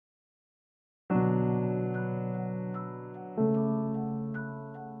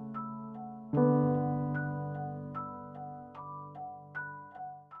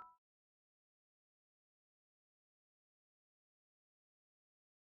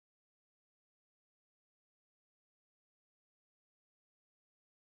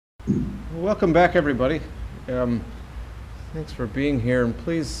Welcome back, everybody. Thanks for being here, and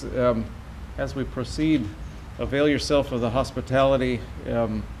please, as we proceed, avail yourself of the hospitality,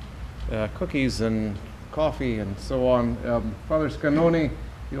 cookies and coffee and so on. Father Scannone,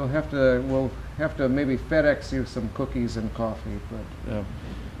 we'll have to maybe FedEx you some cookies and coffee.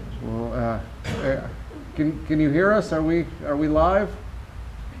 But can you hear us? Are we live?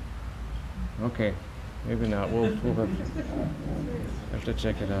 Okay, maybe not. We'll have to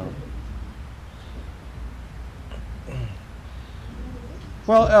check it out.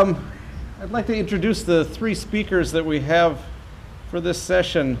 Well, I'd like to introduce the three speakers that we have for this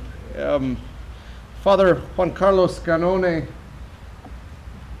session. Father Juan Carlos Scannone,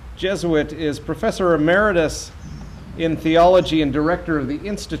 Jesuit, is Professor Emeritus in Theology and Director of the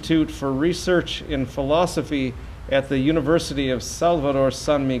Institute for Research in Philosophy at the University of Salvador,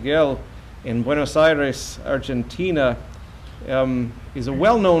 San Miguel in Buenos Aires, Argentina. He's a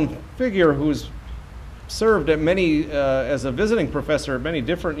well-known figure who's served at many, as a visiting professor at many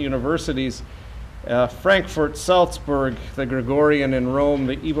different universities, Frankfurt, Salzburg, the Gregorian in Rome,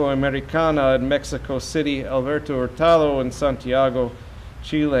 the Iberoamericana in Mexico City, Alberto Hurtado in Santiago,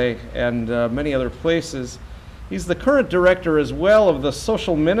 Chile, and many other places. He's the current director as well of the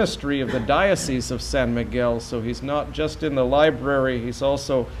social ministry of the Diocese of San Miguel, so he's not just in the library, he's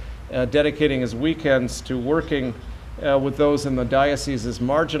also dedicating his weekends to working with those in the diocese's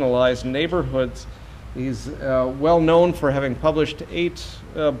marginalized neighborhoods. He's well known for having published 8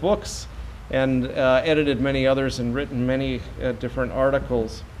 books and edited many others and written many different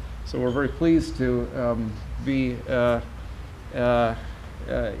articles. So we're very pleased to be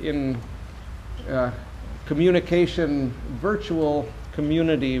in communication, virtual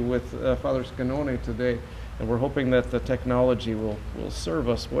community with Father Scannone today, and we're hoping that the technology will serve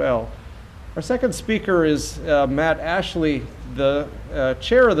us well. Our second speaker is Matt Ashley, the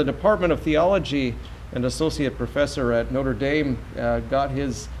chair of the Department of Theology and associate professor at Notre Dame, got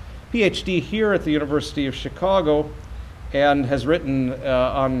his PhD here at the University of Chicago and has written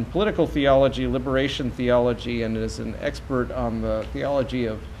on political theology, liberation theology, and is an expert on the theology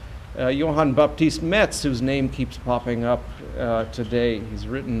of Johann Baptist Metz, whose name keeps popping up today. He's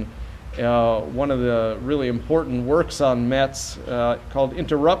written one of the really important works on Metz called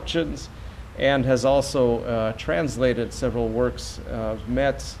Interruptions, and has also translated several works of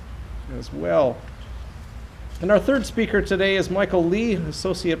Metz as well. And our third speaker today is Michael Lee,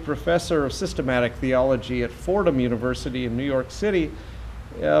 Associate Professor of Systematic Theology at Fordham University in New York City.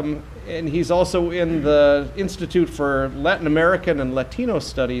 And he's also in the Institute for Latin American and Latino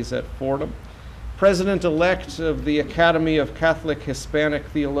Studies at Fordham, President-elect of the Academy of Catholic Hispanic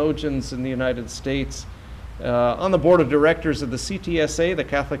Theologians in the United States, on the board of directors of the CTSA, the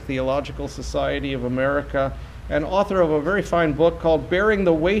Catholic Theological Society of America, and author of a very fine book called Bearing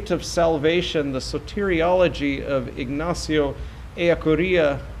the Weight of Salvation, the Soteriology of Ignacio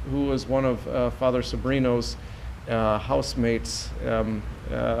Ellacuría, who was one of Father Sobrino's housemates,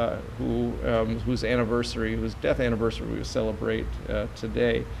 whose death anniversary we celebrate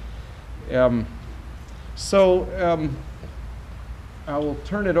today. I will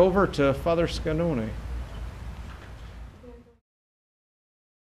turn it over to Father Scannone.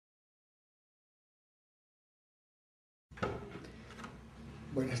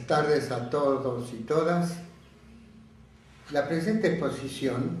 Buenas tardes a todos y todas. La presente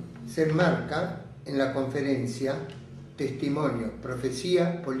exposición se enmarca en la conferencia Testimonio,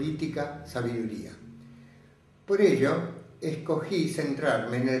 Profecía, Política, Sabiduría. Por ello, escogí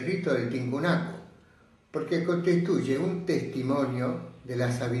centrarme en el rito del Tinkunaco, porque constituye un testimonio de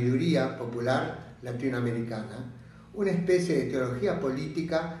la sabiduría popular latinoamericana, una especie de teología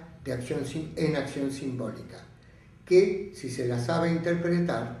política en acción simbólica, que, si se la sabe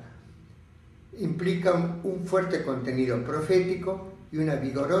interpretar, implica un fuerte contenido profético y una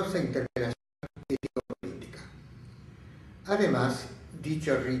vigorosa interpelación ético-política. Además,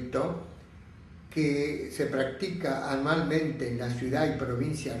 dicho rito, que se practica anualmente en la ciudad y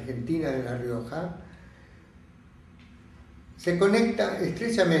provincia argentina de La Rioja, se conecta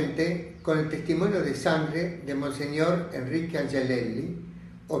estrechamente con el testimonio de sangre de Monseñor Enrique Angelelli,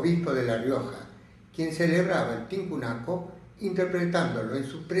 obispo de La Rioja, quien celebraba el Tinkunaco interpretándolo en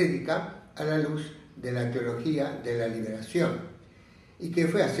su prédica a la luz de la teología de la liberación, y que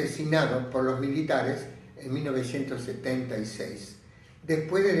fue asesinado por los militares en 1976,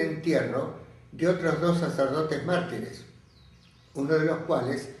 después del entierro de otros 2 sacerdotes mártires, uno de los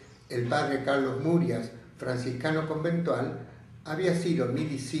cuales, el padre Carlos Murias, franciscano conventual, había sido mi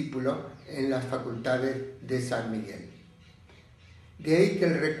discípulo en las facultades de San Miguel. De ahí que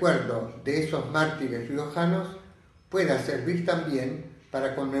el recuerdo de esos mártires riojanos pueda servir también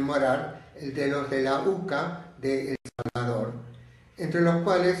para conmemorar el de los de la UCA de El Salvador, entre los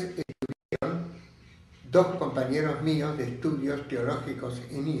cuales estuvieron dos compañeros míos de estudios teológicos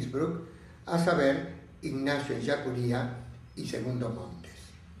en Innsbruck, a saber, Ignacio Ellacuría y Segundo Montes.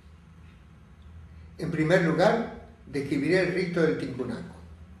 En primer lugar, describiré el rito del Tinkunaco.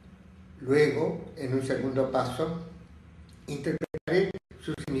 Luego, en un segundo paso, interpretaré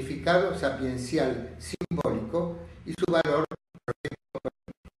su significado sapiencial simbólico y su valor profético.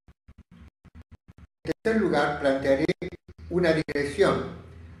 En tercer lugar, plantearé una digresión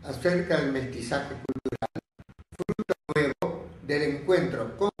acerca del mestizaje cultural, fruto nuevo del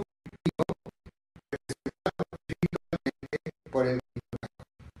encuentro conflictivo representado espiritualmente por el Tinkunaco.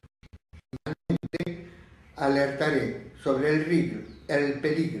 Finalmente, alertaré sobre el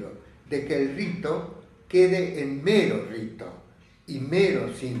peligro de que el rito quede en mero rito y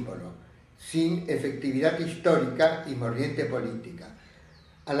mero símbolo, sin efectividad histórica y mordiente política,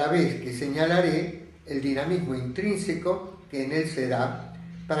 a la vez que señalaré el dinamismo intrínseco que en él se da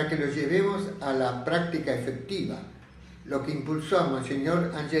para que lo llevemos a la práctica efectiva, lo que impulsó a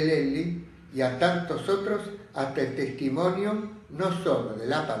Monseñor Angelelli y a tantos otros hasta el testimonio no solo de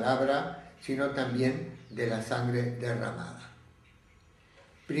la palabra, sino también de la sangre derramada.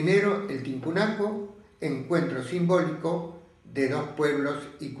 Primero, el Tinkunaco, encuentro simbólico de dos pueblos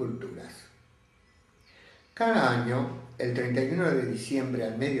y culturas. Cada año, el 31 de diciembre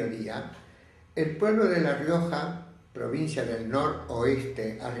al mediodía, el pueblo de La Rioja, provincia del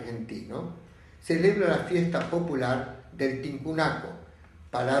noroeste argentino, celebra la fiesta popular del Tinkunaco,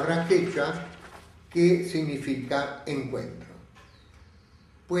 palabra quechua que significa encuentro.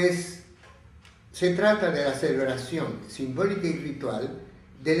 Pues se trata de la celebración simbólica y ritual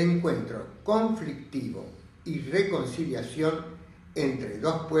del encuentro conflictivo y reconciliación entre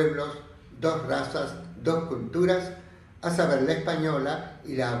dos pueblos, dos razas, dos culturas, a saber la española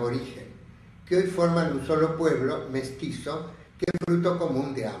y la aborigen, que hoy forman un solo pueblo mestizo que es fruto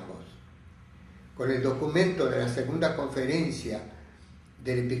común de ambos. Con el documento de la segunda conferencia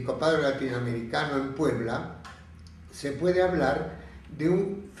del Episcopado Latinoamericano en Puebla, se puede hablar de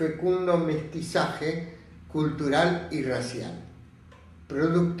un fecundo mestizaje cultural y racial,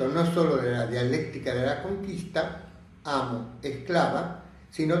 producto no solo de la dialéctica de la conquista, amo-esclava,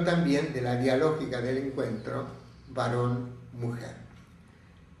 sino también de la dialógica del encuentro varón-mujer.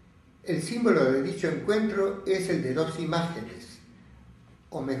 El símbolo de dicho encuentro es el de dos imágenes,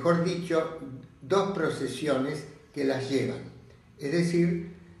 o mejor dicho, dos procesiones que las llevan, es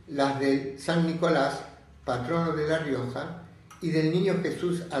decir, las del San Nicolás, patrono de La Rioja, y del Niño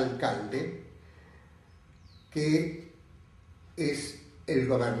Jesús alcalde, que es el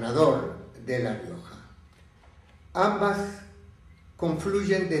gobernador de La Rioja. Ambas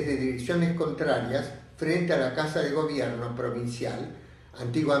confluyen desde direcciones contrarias frente a la Casa de Gobierno provincial,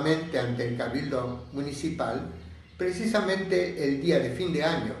 antiguamente ante el Cabildo Municipal, precisamente el día de fin de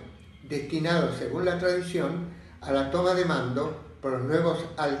año, destinado, según la tradición, a la toma de mando por los nuevos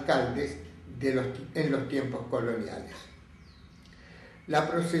alcaldes en los tiempos coloniales. La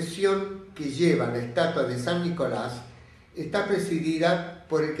procesión que lleva la estatua de San Nicolás está presidida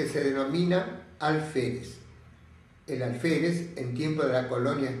por el que se denomina alférez. El alférez, en tiempo de la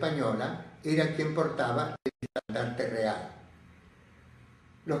colonia española, era quien portaba el estandarte real.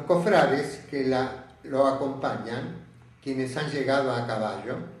 Los cofrades que lo acompañan, quienes han llegado a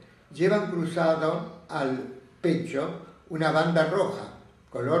caballo, llevan cruzado al pecho una banda roja,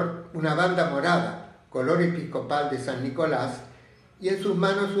 una banda morada, color episcopal de San Nicolás, y en sus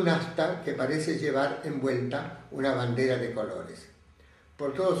manos un asta que parece llevar envuelta una bandera de colores.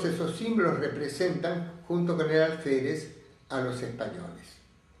 Por todos esos símbolos representan, junto con el alférez, a los españoles.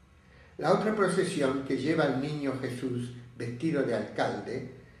 La otra procesión, que lleva al Niño Jesús vestido de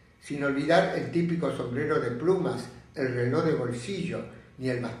alcalde, sin olvidar el típico sombrero de plumas, el reloj de bolsillo ni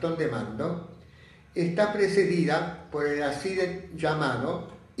el bastón de mando, está precedida por el así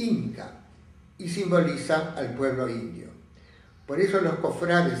llamado Inca y simboliza al pueblo indio. Por eso los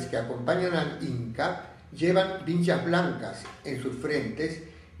cofrades que acompañan al Inca llevan vinchas blancas en sus frentes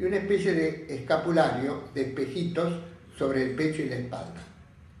y una especie de escapulario de espejitos sobre el pecho y la espalda.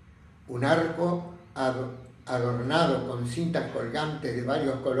 Un arco adornado con cintas colgantes de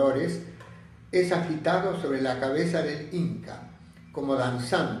varios colores es agitado sobre la cabeza del Inca, como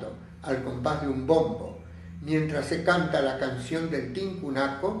danzando al compás de un bombo, mientras se canta la canción del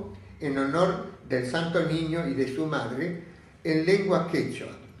Tinkunaco en honor del Santo Niño y de su madre en lengua quechua,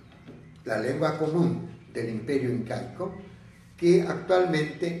 la lengua común del Imperio Incaico, que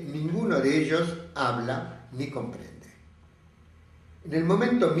actualmente ninguno de ellos habla ni comprende. En el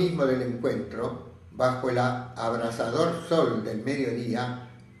momento mismo del encuentro, bajo el abrasador sol del mediodía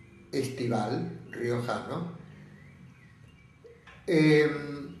estival riojano,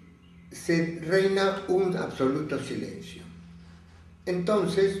 reina un absoluto silencio.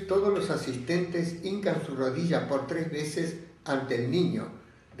 Entonces todos los asistentes hincan su rodilla por 3 veces ante el niño,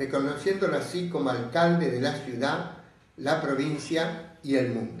 reconociéndolo así como alcalde de la ciudad, la provincia y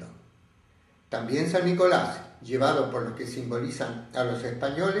el mundo. También San Nicolás, llevado por los que simbolizan a los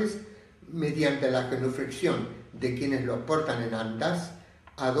españoles, mediante la genuflexión de quienes los portan en andas,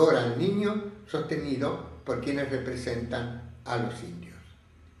 adora al niño sostenido por quienes representan a los indios.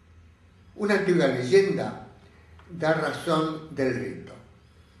 Una antigua leyenda da razón del rito.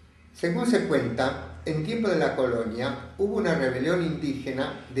 Según se cuenta, en tiempo de la colonia hubo una rebelión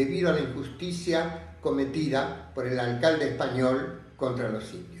indígena debido a la injusticia cometida por el alcalde español contra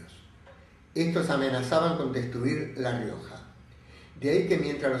los indios. Estos amenazaban con destruir La Rioja. De ahí que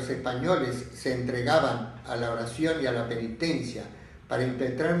mientras los españoles se entregaban a la oración y a la penitencia para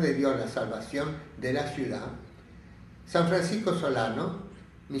impetrar de Dios la salvación de la ciudad, San Francisco Solano,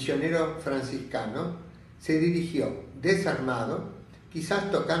 misionero franciscano, se dirigió desarmado,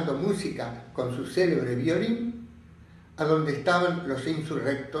 quizás tocando música con su célebre violín, a donde estaban los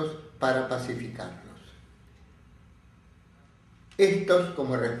insurrectos para pacificarlos. Estos,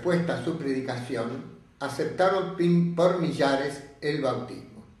 como respuesta a su predicación, aceptaron por millares el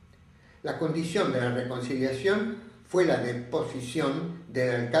bautismo. La condición de la reconciliación fue la deposición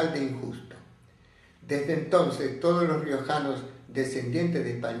del alcalde injusto. Desde entonces todos los riojanos descendientes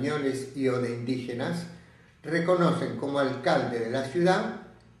de españoles y o de indígenas reconocen como alcalde de la ciudad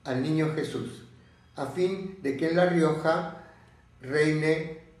al niño Jesús, a fin de que en La Rioja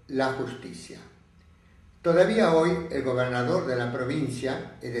reine la justicia. Todavía hoy el gobernador de la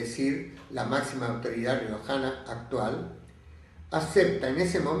provincia, es decir, la máxima autoridad riojana actual, acepta en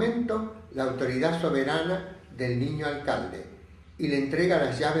ese momento la autoridad soberana del niño alcalde y le entrega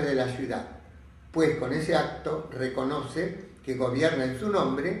las llaves de la ciudad, pues con ese acto reconoce que gobierna en su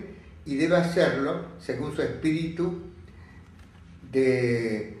nombre y debe hacerlo según su espíritu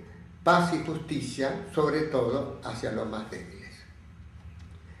de paz y justicia, sobre todo hacia los más débiles.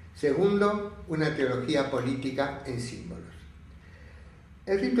 Segundo, una teología política en símbolos.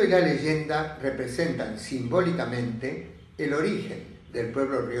 El rito y la leyenda representan simbólicamente el origen del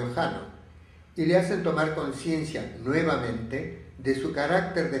pueblo riojano y le hacen tomar conciencia nuevamente de su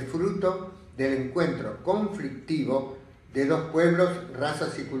carácter de fruto del encuentro conflictivo de dos pueblos,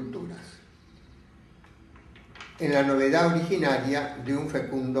 razas y culturas, en la novedad originaria de un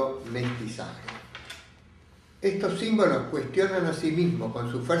fecundo mestizaje. Estos símbolos cuestionan a sí mismos con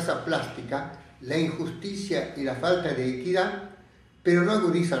su fuerza plástica la injusticia y la falta de equidad, pero no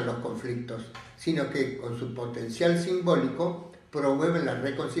agudizan los conflictos, sino que con su potencial simbólico promueven la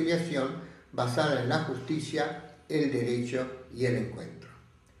reconciliación basada en la justicia, el derecho y el encuentro.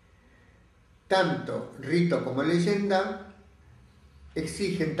 Tanto rito como leyenda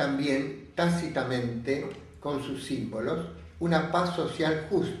exigen también tácitamente con sus símbolos una paz social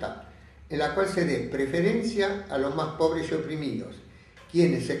justa, en la cual se dé preferencia a los más pobres y oprimidos,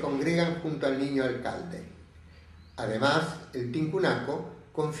 quienes se congregan junto al niño alcalde. Además, el Tinkunaco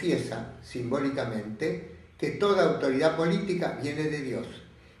confiesa simbólicamente que toda autoridad política viene de Dios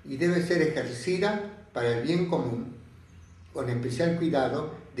y debe ser ejercida para el bien común, con especial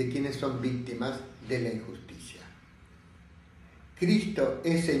cuidado de quienes son víctimas de la injusticia. Cristo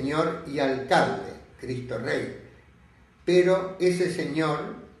es Señor y alcalde, Cristo Rey, pero ese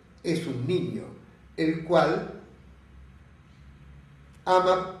Señor es un niño, el cual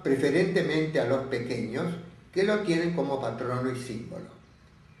ama preferentemente a los pequeños, que lo tienen como patrono y símbolo.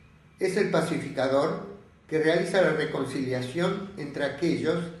 Es el pacificador que realiza la reconciliación entre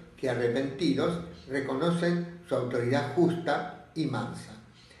aquellos que, arrepentidos, reconocen su autoridad justa y mansa.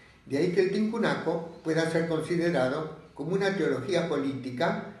 De ahí que el Tinkunaco pueda ser considerado como una teología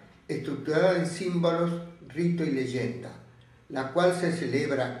política estructurada en símbolos, rito y leyenda, la cual se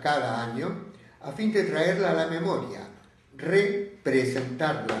celebra cada año a fin de traerla a la memoria,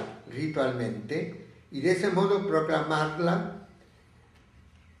 representarla ritualmente y de ese modo proclamarla,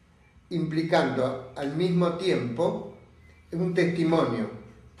 implicando al mismo tiempo un testimonio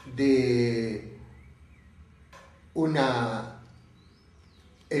de un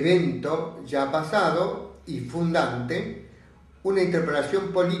evento ya pasado y fundante, una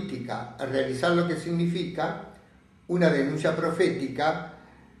interpretación política a realizar lo que significa, una denuncia profética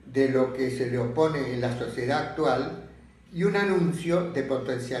de lo que se le opone en la sociedad actual y un anuncio de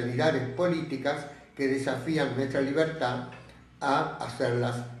potencialidades políticas que desafían nuestra libertad a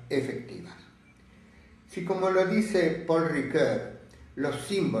hacerlas efectivas. Si, como lo dice Paul Ricoeur, los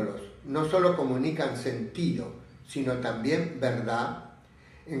símbolos no solo comunican sentido, sino también verdad,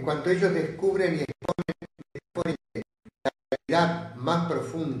 en cuanto ellos descubren y exponen la realidad más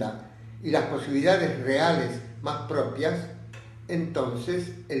profunda y las posibilidades reales más propias,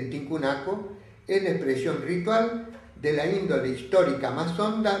 entonces el Tinkunaco es la expresión ritual de la índole histórica más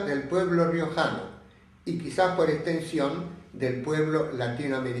honda del pueblo riojano y quizás por extensión del pueblo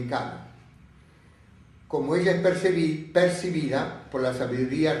latinoamericano, como ella es percibida por la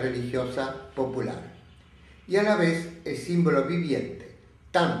sabiduría religiosa popular, y a la vez es símbolo viviente,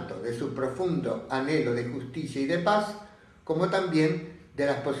 tanto de su profundo anhelo de justicia y de paz, como también de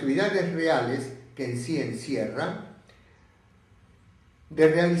las posibilidades reales que en sí encierra, de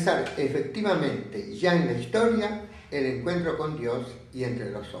realizar efectivamente ya en la historia el encuentro con Dios y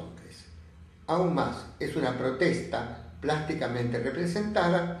entre los hombres. Aún más, es una protesta plásticamente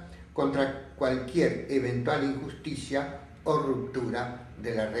representada contra cualquier eventual injusticia o ruptura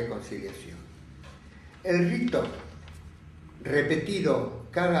de la reconciliación. El rito, repetido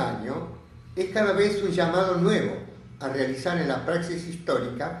cada año, es cada vez un llamado nuevo a realizar en la praxis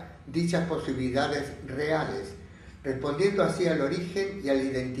histórica dichas posibilidades reales, respondiendo así al origen y a la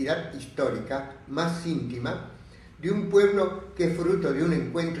identidad histórica más íntima de un pueblo que es fruto de un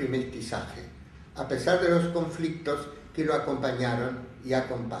encuentro y mestizaje, a pesar de los conflictos que lo acompañaron y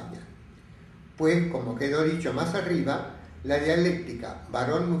acompañan. Pues, como quedó dicho más arriba, la dialéctica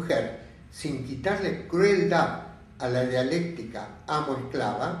varón-mujer, sin quitarle crueldad a la dialéctica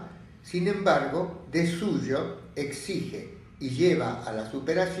amo-esclava, sin embargo, de suyo exige y lleva a la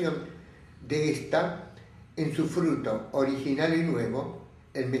superación de esta en su fruto original y nuevo,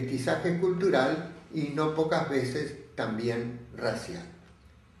 el mestizaje cultural y no pocas veces también racial.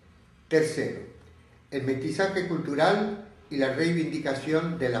 Tercero, el mestizaje cultural y la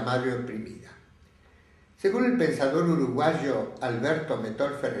reivindicación de la madre oprimida. Según el pensador uruguayo Alberto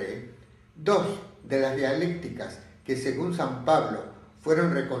Metor Ferré, dos de las dialécticas que según San Pablo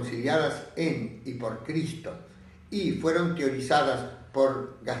fueron reconciliadas en y por Cristo y fueron teorizadas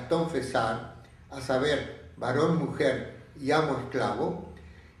por Gastón Fessard, a saber, varón-mujer y amo-esclavo,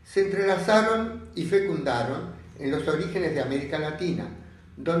 se entrelazaron y fecundaron en los orígenes de América Latina,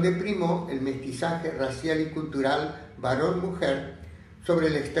 donde primó el mestizaje racial y cultural varón-mujer sobre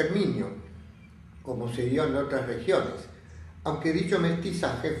el exterminio, como se dio en otras regiones, aunque dicho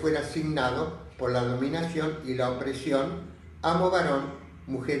mestizaje fuera asignado por la dominación y la opresión amo-varón,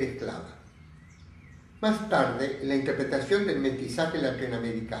 mujer-esclava. Más tarde, en la interpretación del mestizaje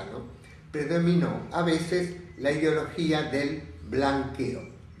latinoamericano, predominó a veces la ideología del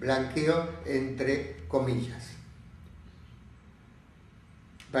blanqueo entre comillas.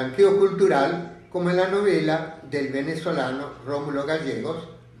 Blanqueo cultural, como en la novela del venezolano Rómulo Gallegos,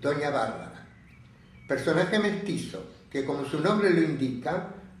 Doña Bárbara. Personaje mestizo que, como su nombre lo indica,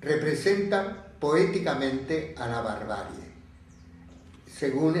 representa poéticamente a la barbarie,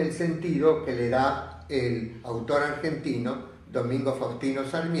 según el sentido que le da el autor argentino Domingo Faustino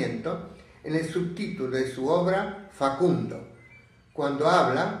Sarmiento en el subtítulo de su obra Facundo, cuando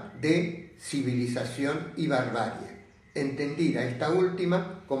habla de civilización y barbarie, entendida esta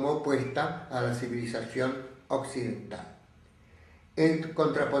última como opuesta a la civilización occidental. En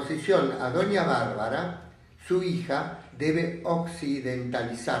contraposición a Doña Bárbara, su hija debe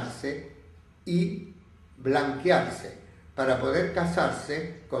occidentalizarse y blanquearse para poder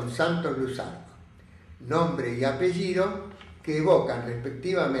casarse con Santos Luzardo, nombre y apellido que evocan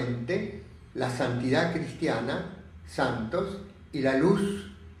respectivamente la santidad cristiana, Santos, y la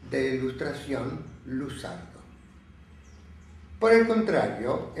luz de la Ilustración, Luzardo. Por el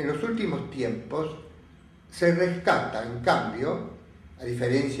contrario, en los últimos tiempos se rescata, en cambio, a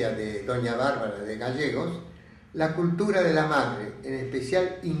diferencia de Doña Bárbara de Gallegos, la cultura de la madre, en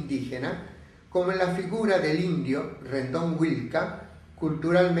especial indígena, como en la figura del indio Rendón Huilca,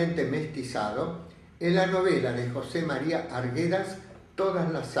 culturalmente mestizado, en la novela de José María Arguedas,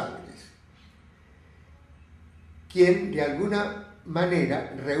 Todas las sangres, quien de alguna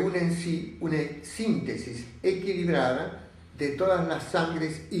manera reúne en sí una síntesis equilibrada de todas las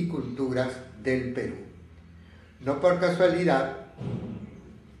sangres y culturas del Perú. No por casualidad,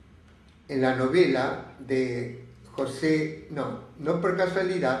 en la novela de no por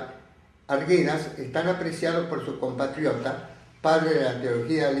casualidad, Arguedas es tan apreciado por su compatriota, padre de la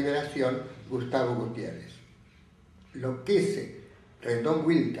teología de la Liberación, Gustavo Gutiérrez. Loquese, Rendón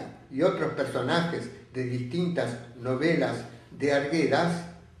Huilca y otros personajes de distintas novelas de Arguedas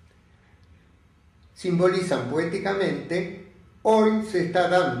simbolizan poéticamente, hoy se está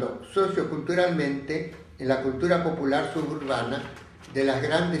dando socioculturalmente en la cultura popular suburbana de las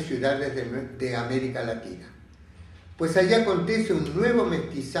grandes ciudades de América Latina. pues allí acontece un nuevo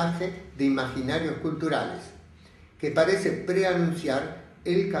mestizaje de imaginarios culturales que parece preanunciar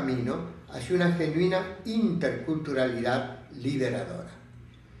el camino hacia una genuina interculturalidad liberadora.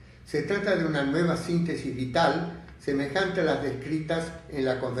 Se trata de una nueva síntesis vital semejante a las descritas en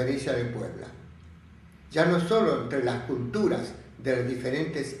la Conferencia de Puebla, ya no solo entre las culturas de las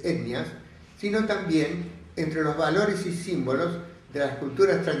diferentes etnias, sino también entre los valores y símbolos de las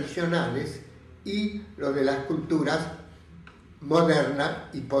culturas tradicionales y los de las culturas moderna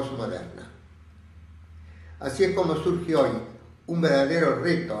y postmoderna. Así es como surge hoy un verdadero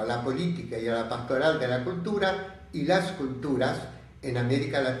reto a la política y a la pastoral de la cultura y las culturas en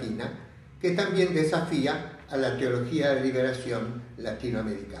América Latina, que también desafía a la teología de liberación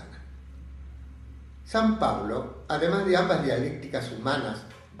latinoamericana. San Pablo, además de ambas dialécticas humanas,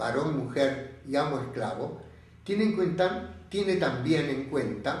 varón-mujer y amo-esclavo, tiene también en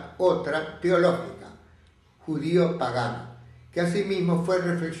cuenta otra teológica, judío-pagana, que asimismo fue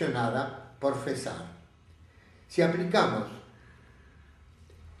reflexionada por Fesar. Si aplicamos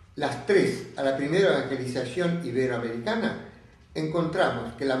las tres a la primera evangelización iberoamericana,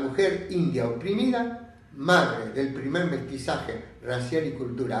 encontramos que la mujer india oprimida, madre del primer mestizaje racial y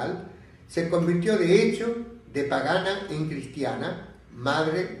cultural, se convirtió de hecho de pagana en cristiana,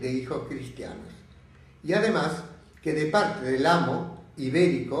 madre de hijos cristianos. Y además que de parte del amo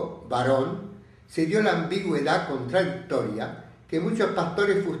ibérico, varón, se dio la ambigüedad contradictoria que muchos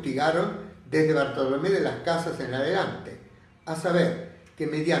pastores fustigaron desde Bartolomé de las Casas en adelante, a saber que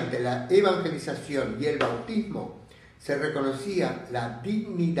mediante la evangelización y el bautismo se reconocía la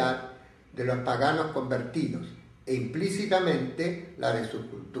dignidad de los paganos convertidos e implícitamente la de sus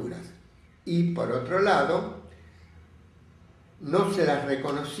culturas. Y por otro lado, no se las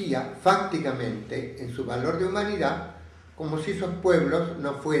reconocía fácticamente en su valor de humanidad, como si esos pueblos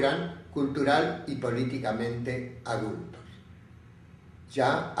no fueran cultural y políticamente adultos,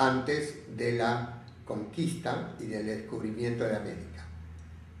 ya antes de la conquista y del descubrimiento de América.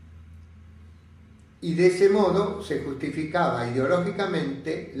 Y de ese modo se justificaba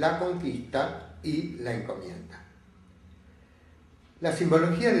ideológicamente la conquista y la encomienda. La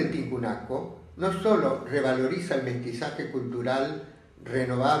simbología del Tinkunaco no solo revaloriza el mestizaje cultural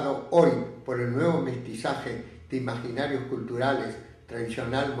renovado hoy por el nuevo mestizaje de imaginarios culturales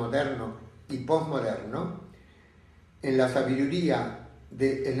tradicional, moderno y postmoderno, en la sabiduría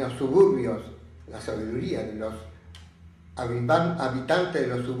en los suburbios, la sabiduría de los habitantes de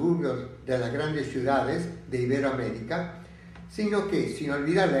los suburbios de las grandes ciudades de Iberoamérica, sino que, sin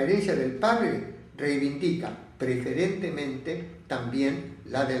olvidar la herencia del padre, reivindica preferentemente también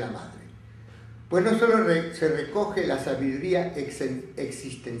la de la madre. Pues no solo se recoge la sabiduría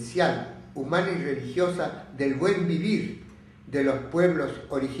existencial, humana y religiosa del buen vivir de los pueblos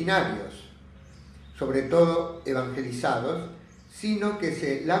originarios, sobre todo evangelizados, sino que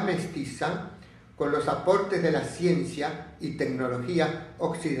se la mestiza con los aportes de la ciencia y tecnología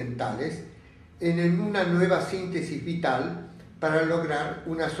occidentales en una nueva síntesis vital para lograr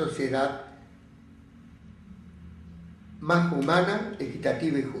una sociedad más humana,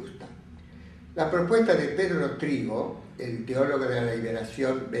 equitativa y justa. La propuesta de Pedro Trigo, el teólogo de la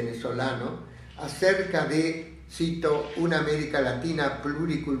liberación venezolano, acerca de, cito, una América Latina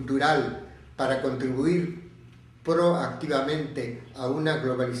pluricultural para contribuir proactivamente a una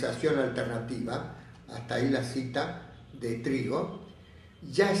globalización alternativa, hasta ahí la cita de Trigo,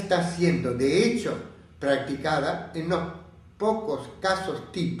 ya está siendo de hecho practicada en los pocos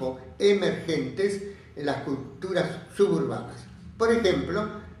casos tipo emergentes en las culturas suburbanas, por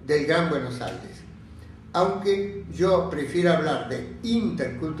ejemplo, del Gran Buenos Aires, aunque yo prefiero hablar de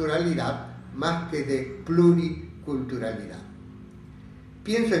interculturalidad más que de pluriculturalidad.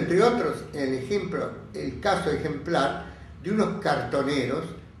 Pienso, entre otros, en el caso ejemplar de unos cartoneros,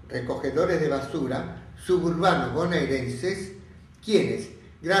 recogedores de basura, suburbanos bonaerenses, quienes,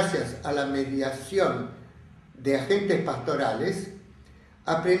 gracias a la mediación de agentes pastorales,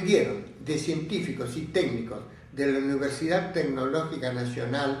 aprendieron de científicos y técnicos de la Universidad Tecnológica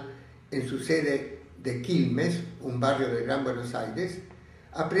Nacional en su sede de Quilmes, un barrio de Gran Buenos Aires,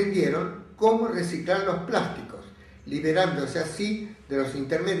 aprendieron cómo reciclar los plásticos, liberándose así de los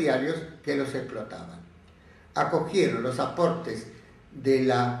intermediarios que los explotaban. Acogieron los aportes de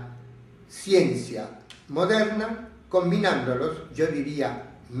la ciencia moderna, combinándolos, yo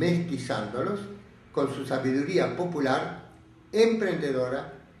diría mestizándolos, con su sabiduría popular,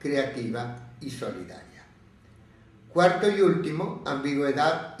 emprendedora, creativa y solidaria. Cuarto y último,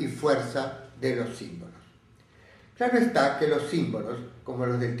 ambigüedad y fuerza de los símbolos. Claro está que los símbolos, como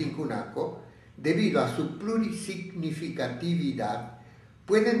los del Tinkunaco, debido a su plurisignificatividad,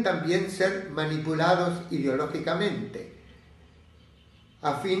 pueden también ser manipulados ideológicamente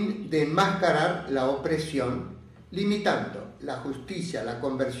a fin de enmascarar la opresión, limitando la justicia, la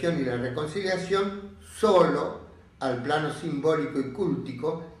conversión y la reconciliación solo al plano simbólico y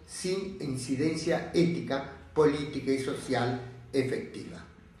cúltico, sin incidencia ética, política y social efectiva.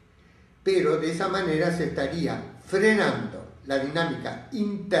 Pero de esa manera se estaría frenando la dinámica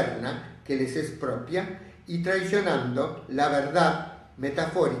interna que les es propia y traicionando la verdad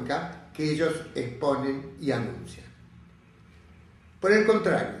metafórica que ellos exponen y anuncian. Por el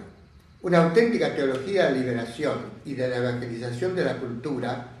contrario, una auténtica teología de la liberación y de la evangelización de la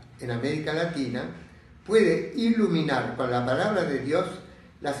cultura en América Latina puede iluminar con la palabra de Dios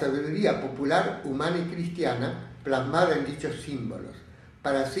la sabiduría popular, humana y cristiana plasmada en dichos símbolos,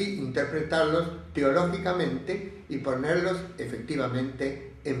 para así interpretarlos teológicamente y ponerlos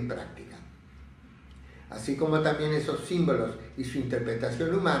efectivamente en práctica. Así como también esos símbolos y su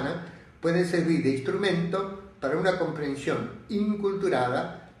interpretación humana pueden servir de instrumento para una comprensión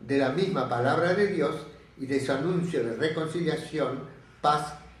inculturada de la misma palabra de Dios y de su anuncio de reconciliación,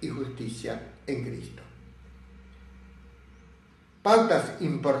 paz y justicia en Cristo. Pautas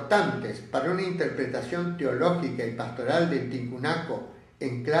importantes para una interpretación teológica y pastoral del Tinkunaco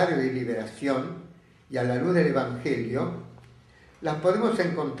en clave de liberación y a la luz del Evangelio, las podemos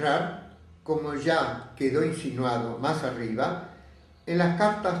encontrar, como ya quedó insinuado más arriba, en las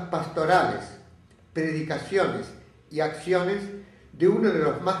cartas pastorales, predicaciones y acciones de uno de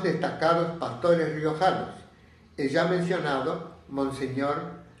los más destacados pastores riojanos, el ya mencionado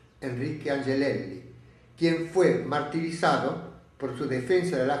Monseñor Enrique Angelelli, quien fue martirizado por su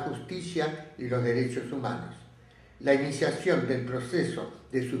defensa de la justicia y los derechos humanos. La iniciación del proceso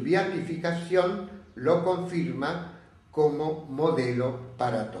de su beatificación lo confirma como modelo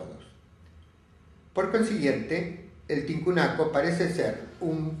para todos. Por consiguiente, el Tinkunaco parece ser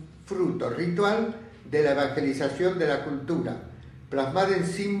un fruto ritual de la evangelización de la cultura, plasmada en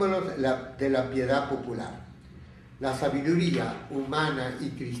símbolos de la piedad popular. La sabiduría humana y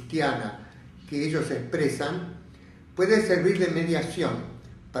cristiana que ellos expresan puede servir de mediación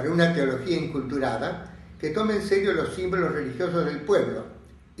para una teología inculturada que tome en serio los símbolos religiosos del pueblo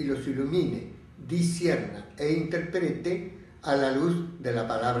y los ilumine, discierna e interprete a la luz de la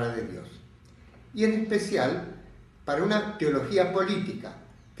palabra de Dios. Y en especial para una teología política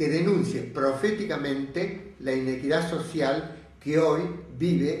que denuncie proféticamente la inequidad social que hoy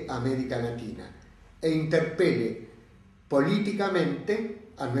vive América Latina e interpele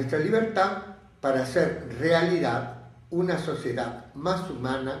políticamente a nuestra libertad para hacer realidad una sociedad más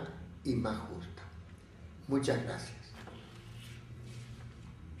humana y más justa. Muchas gracias.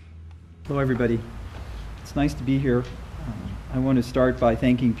 Hello, everybody. It's nice to be here. I want to start by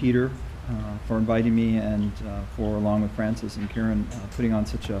thanking Peter for inviting me and for, along with Francis and Karen, putting on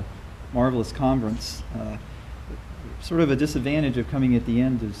such a marvelous conference. Sort of a disadvantage of coming at the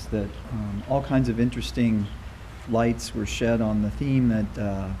end is that all kinds of interesting lights were shed on the theme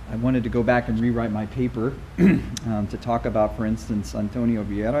that I wanted to go back and rewrite my paper to talk about, for instance, Antonio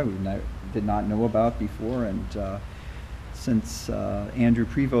Vieira, who I did not know about before, and since Andrew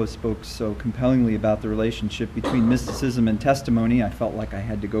Prevost spoke so compellingly about the relationship between mysticism and testimony, I felt like I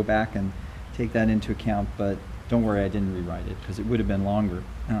had to go back and take that into account, but don't worry, I didn't rewrite it because it would have been longer.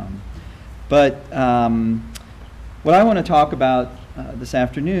 What I want to talk about this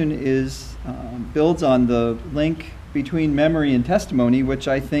afternoon is builds on the link between memory and testimony, which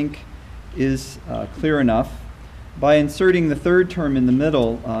I think is clear enough. By inserting the third term in the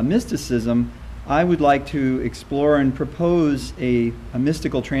middle, mysticism, I would like to explore and propose a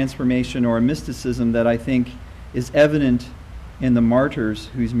mystical transformation or a mysticism that I think is evident in the martyrs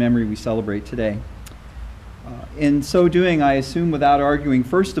whose memory we celebrate today. In so doing, I assume without arguing,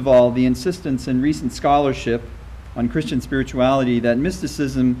 first of all, the insistence in recent scholarship on Christian spirituality that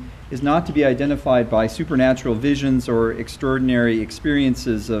mysticism is not to be identified by supernatural visions or extraordinary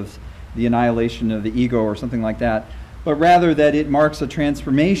experiences of the annihilation of the ego or something like that, but rather that it marks a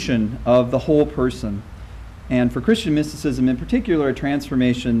transformation of the whole person. And for Christian mysticism in particular, a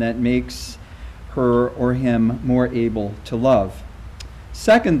transformation that makes her or him more able to love.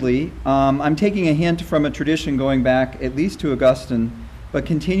 Secondly, I'm taking a hint from a tradition going back at least to Augustine, but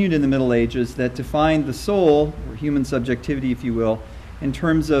continued in the Middle Ages, that defined the soul, or human subjectivity if you will, in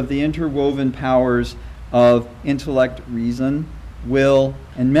terms of the interwoven powers of intellect, reason, will,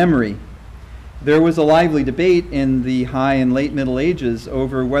 and memory. There was a lively debate in the High and Late Middle Ages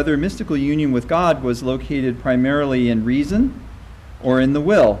over whether mystical union with God was located primarily in reason or in the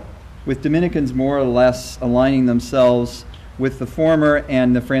will, with Dominicans more or less aligning themselves with the former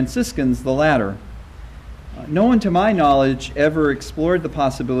and the Franciscans the latter. No one, to my knowledge, ever explored the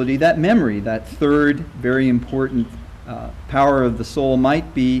possibility that memory, that third very important power of the soul,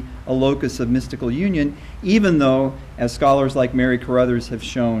 might be a locus of mystical union, even though, as scholars like Mary Carruthers have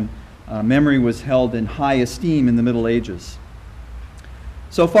shown, memory was held in high esteem in the Middle Ages.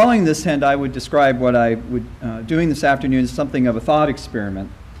 So following this hint, I would describe what I would doing this afternoon as something of a thought experiment.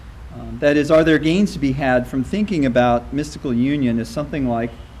 That is, are there gains to be had from thinking about mystical union as something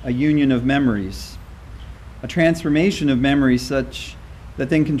like a union of memories, a transformation of memory such that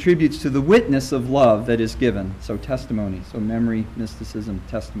then contributes to the witness of love that is given, so testimony, so memory, mysticism,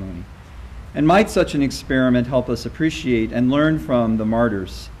 testimony. And might such an experiment help us appreciate and learn from the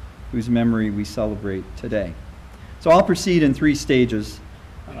martyrs whose memory we celebrate today? So I'll proceed in 3 stages.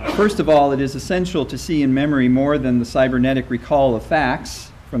 First of all, it is essential to see in memory more than the cybernetic recall of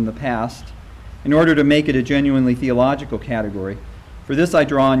facts from the past in order to make it a genuinely theological category. For this I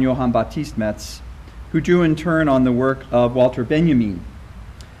draw on Johann Baptist Metz, who drew in turn on the work of Walter Benjamin.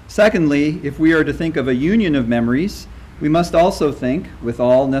 Secondly, if we are to think of a union of memories, we must also think, with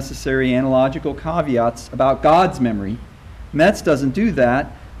all necessary analogical caveats, about God's memory. Metz doesn't do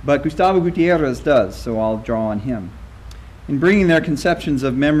that, but Gustavo Gutierrez does, so I'll draw on him. In bringing their conceptions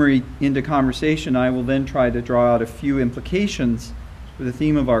of memory into conversation, I will then try to draw out a few implications for the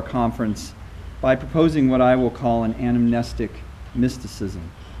theme of our conference by proposing what I will call an anamnestic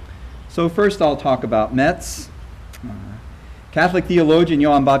mysticism. So first I'll talk about Metz. Catholic theologian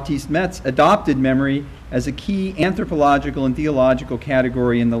Johann Baptist Metz adopted memory as a key anthropological and theological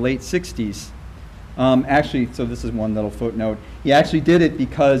category in the late 60s. Actually, so this is one little footnote. He actually did it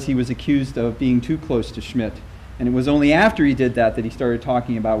because he was accused of being too close to Schmidt. And it was only after he did that that he started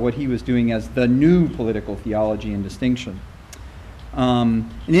talking about what he was doing as the new political theology and distinction. In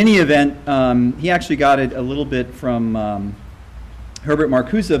any event, he actually got it a little bit from Herbert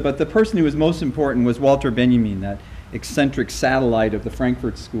Marcuse, but the person who was most important was Walter Benjamin, that eccentric satellite of the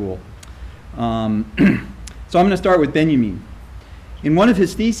Frankfurt School. So I'm going to start with Benjamin. In one of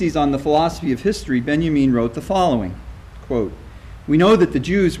his theses on the philosophy of history, Benjamin wrote the following, quote, "We know that the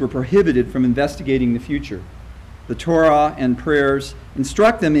Jews were prohibited from investigating the future. The Torah and prayers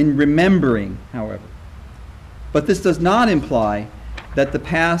instruct them in remembering, however. But this does not imply that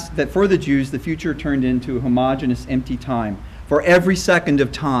that for the Jews the future turned into a homogeneous empty time, for every second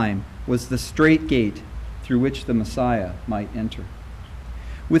of time was the straight gate through which the Messiah might enter."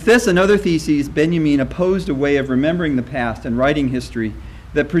 With this and other theses, Benjamin opposed a way of remembering the past and writing history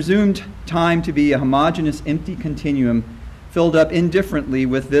that presumed time to be a homogeneous empty continuum filled up indifferently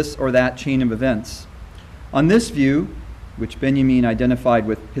with this or that chain of events. On this view, which Benjamin identified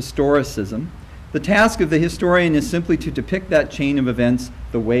with historicism, the task of the historian is simply to depict that chain of events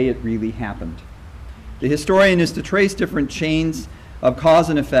the way it really happened. The historian is to trace different chains of cause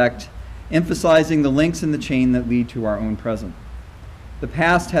and effect, emphasizing the links in the chain that lead to our own present. The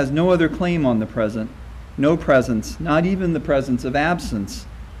past has no other claim on the present, no presence, not even the presence of absence,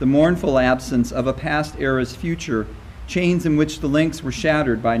 the mournful absence of a past era's future, chains in which the links were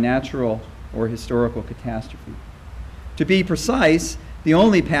shattered by natural or historical catastrophe. To be precise, the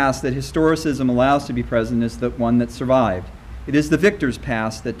only past that historicism allows to be present is the one that survived. It is the victor's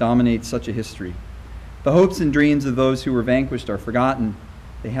past that dominates such a history. The hopes and dreams of those who were vanquished are forgotten.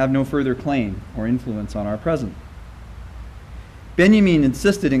 They have no further claim or influence on our present. Benjamin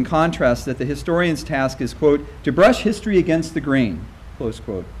insisted, in contrast, that the historian's task is, quote, "to brush history against the grain," close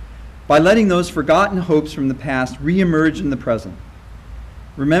quote, by letting those forgotten hopes from the past re-emerge in the present.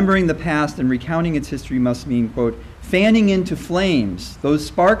 Remembering the past and recounting its history must mean, quote, "fanning into flames those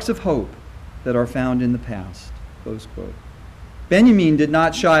sparks of hope that are found in the past," close quote. Benjamin did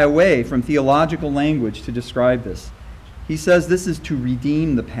not shy away from theological language to describe this. He says this is to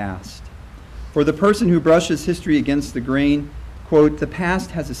redeem the past. For the person who brushes history against the grain, quote, "the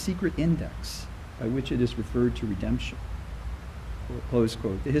past has a secret index by which it is referred to redemption," close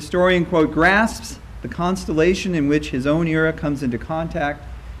quote. The historian, quote, "grasps the constellation in which his own era comes into contact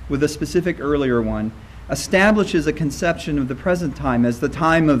with a specific earlier one, establishes a conception of the present time as the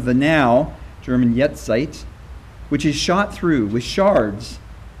time of the now, German Jetztzeit, which is shot through with shards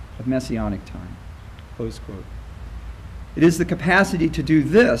of messianic time," close quote. It is the capacity to do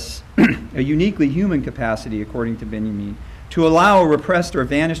this, a uniquely human capacity, according to Benjamin, to allow a repressed or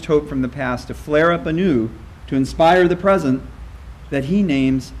vanished hope from the past to flare up anew, to inspire the present, that he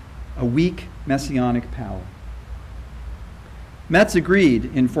names a weak messianic power. Metz agreed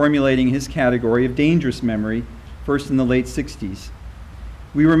in formulating his category of dangerous memory, first in the late 60s.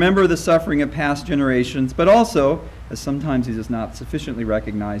 We remember the suffering of past generations, but also, as sometimes he does not sufficiently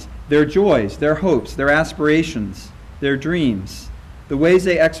recognize, their joys, their hopes, their aspirations, their dreams, the ways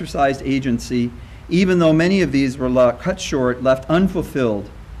they exercised agency, even though many of these were cut short, left unfulfilled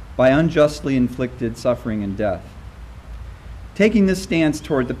by unjustly inflicted suffering and death. Taking this stance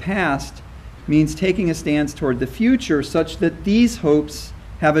toward the past means taking a stance toward the future such that these hopes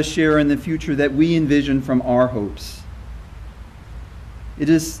have a share in the future that we envision from our hopes.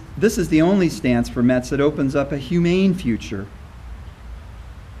 This is the only stance for Metz that opens up a humane future.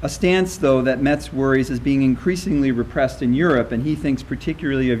 A stance, though, that Metz worries is being increasingly repressed in Europe, and he thinks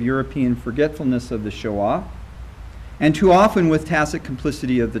particularly of European forgetfulness of the Shoah, and too often with tacit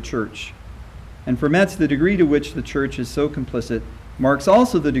complicity of the Church. And for Metz, the degree to which the Church is so complicit marks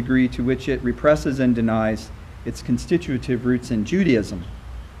also the degree to which it represses and denies its constitutive roots in Judaism.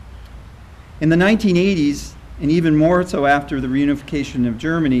 In the 1980s, and even more so after the reunification of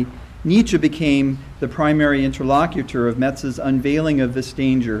Germany, Nietzsche became the primary interlocutor of Metz's unveiling of this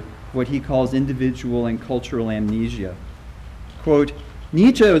danger, what he calls individual and cultural amnesia. Quote,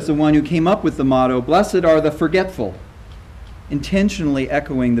 Nietzsche is the one who came up with the motto, "Blessed are the forgetful," intentionally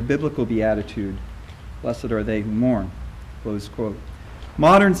echoing the biblical beatitude, "Blessed are they who mourn," close quote.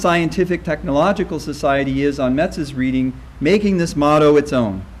 Modern scientific technological society is, on Metz's reading, making this motto its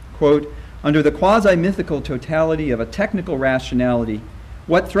own. Quote, under the quasi-mythical totality of a technical rationality,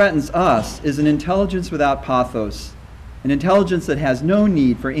 what threatens us is an intelligence without pathos, an intelligence that has no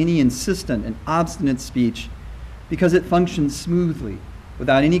need for any insistent and obstinate speech because it functions smoothly,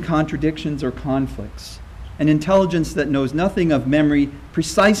 without any contradictions or conflicts, an intelligence that knows nothing of memory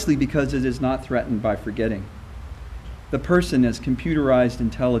precisely because it is not threatened by forgetting. The person is computerized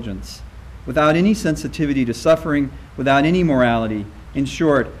intelligence, without any sensitivity to suffering, without any morality, in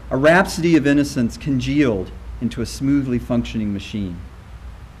short, a rhapsody of innocence congealed into a smoothly functioning machine.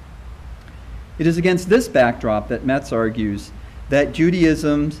 It is against this backdrop that Metz argues that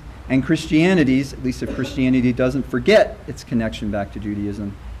Judaism's and Christianity's, at least if Christianity doesn't forget its connection back to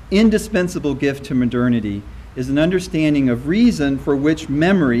Judaism, indispensable gift to modernity is an understanding of reason for which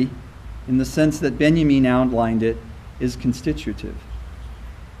memory, in the sense that Benjamin outlined it, is constitutive.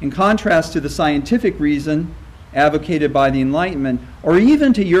 In contrast to the scientific reason advocated by the Enlightenment, or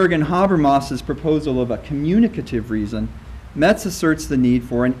even to Jürgen Habermas's proposal of a communicative reason, Metz asserts the need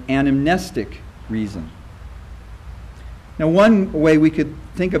for an anamnestic reason. Now, one way we could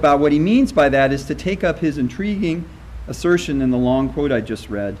think about what he means by that is to take up his intriguing assertion in the long quote I just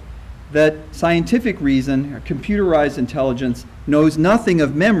read, that scientific reason, or computerized intelligence, knows nothing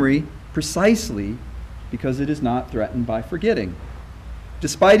of memory precisely because it is not threatened by forgetting.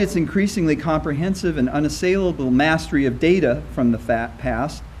 Despite its increasingly comprehensive and unassailable mastery of data from the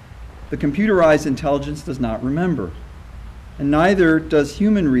past, the computerized intelligence does not remember. And neither does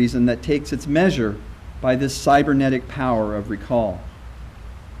human reason that takes its measure by this cybernetic power of recall.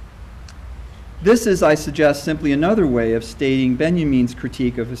 This is, I suggest, simply another way of stating Benjamin's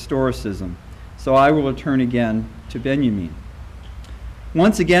critique of historicism. So I will return again to Benjamin.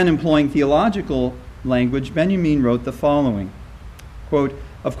 Once again employing theological language, Benjamin wrote the following, quote,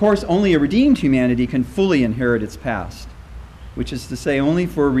 of course, only a redeemed humanity can fully inherit its past, which is to say, only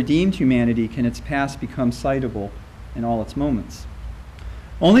for a redeemed humanity can its past become citable in all its moments.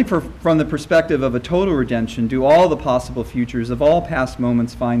 Only from the perspective of a total redemption do all the possible futures of all past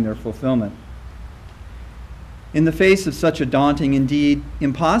moments find their fulfillment. In the face of such a daunting, indeed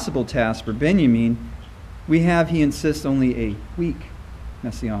impossible task for Benjamin, we have, he insists, only a weak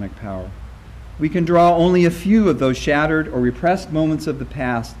messianic power. We can draw only a few of those shattered or repressed moments of the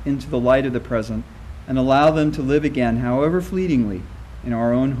past into the light of the present and allow them to live again, however fleetingly, in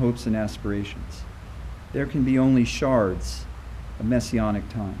our own hopes and aspirations. There can be only shards of messianic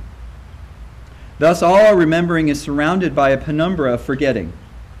time. Thus, all our remembering is surrounded by a penumbra of forgetting.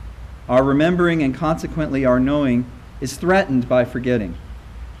 Our remembering and consequently our knowing is threatened by forgetting.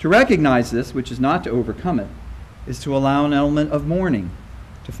 To recognize this, which is not to overcome it, is to allow an element of mourning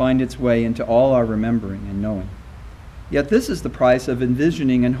to find its way into all our remembering and knowing. Yet this is the price of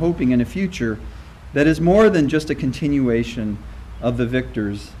envisioning and hoping in a future that is more than just a continuation of the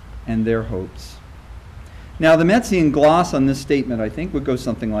victors and their hopes. Now, the Metzian gloss on this statement, I think, would go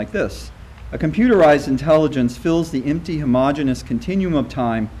something like this. A computerized intelligence fills the empty, homogeneous continuum of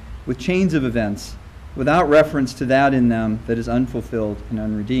time with chains of events without reference to that in them that is unfulfilled and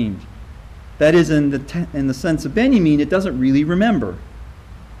unredeemed. That is, in the sense of Benjamin, it doesn't really remember.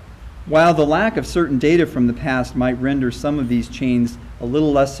 While the lack of certain data from the past might render some of these chains a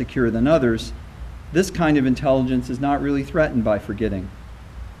little less secure than others, this kind of intelligence is not really threatened by forgetting,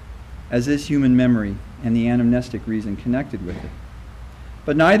 as is human memory and the anamnestic reason connected with it.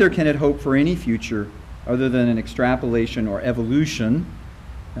 But neither can it hope for any future other than an extrapolation or evolution,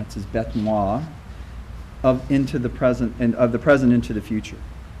 that's his bête noire, of the present into the future.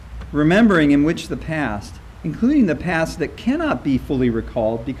 remembering in which the past, including the past that cannot be fully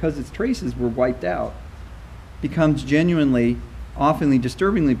recalled because its traces were wiped out, becomes genuinely, oftenly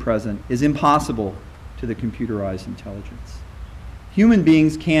disturbingly present, is impossible to the computerized intelligence. Human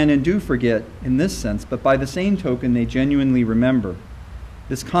beings can and do forget in this sense, but by the same token, they genuinely remember.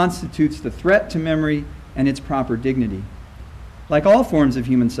 This constitutes the threat to memory and its proper dignity. Like all forms of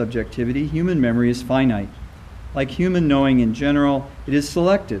human subjectivity, human memory is finite. Like human knowing in general, it is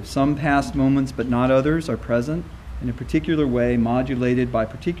selective. Some past moments, but not others, are present in a particular way, modulated by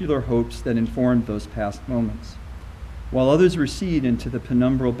particular hopes that informed those past moments, while others recede into the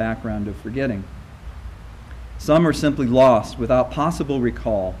penumbral background of forgetting. Some are simply lost without possible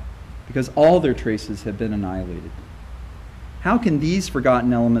recall because all their traces have been annihilated. How can these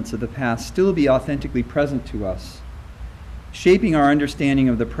forgotten elements of the past still be authentically present to us, shaping our understanding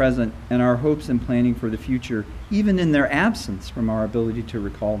of the present and our hopes and planning for the future, even in their absence from our ability to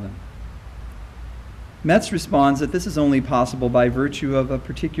recall them? Metz responds that this is only possible by virtue of a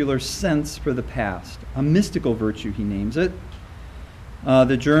particular sense for the past, a mystical virtue, he names it.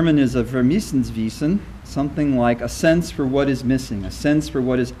 The German is a Vermissenswissen, something like a sense for what is missing, a sense for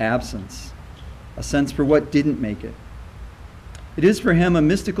what is absence, a sense for what didn't make it. It is for him a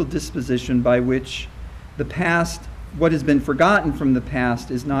mystical disposition by which the past, what has been forgotten from the past,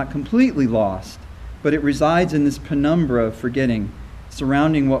 is not completely lost, but it resides in this penumbra of forgetting,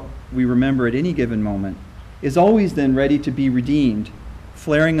 surrounding what we remember at any given moment, is always then ready to be redeemed,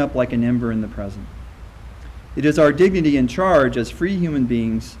 flaring up like an ember in the present. It is our dignity and charge as free human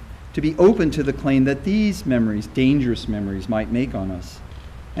beings to be open to the claim that these memories, dangerous memories, might make on us,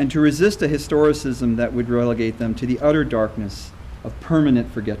 and to resist a historicism that would relegate them to the utter darkness of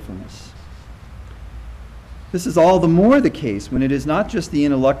permanent forgetfulness. This is all the more the case when it is not just the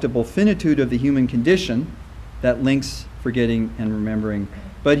ineluctable finitude of the human condition that links forgetting and remembering,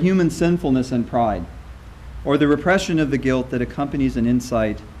 but human sinfulness and pride, or the repression of the guilt that accompanies an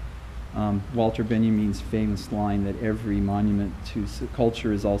insight, Walter Benjamin's famous line that every monument to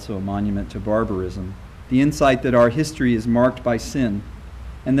culture is also a monument to barbarism, the insight that our history is marked by sin,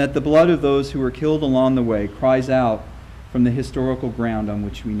 and that the blood of those who were killed along the way cries out from the historical ground on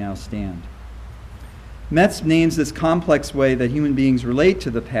which we now stand. Metz names this complex way that human beings relate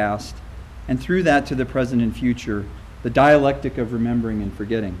to the past, and through that to the present and future, the dialectic of remembering and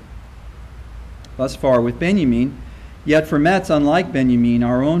forgetting. Thus far with Benjamin, yet for Metz, unlike Benjamin,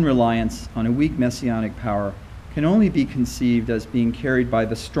 our own reliance on a weak messianic power can only be conceived as being carried by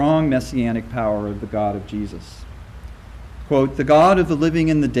the strong messianic power of the God of Jesus. Quote, "The God of the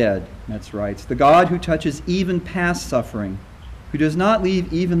living and the dead," Metz writes, "the God who touches even past suffering, who does not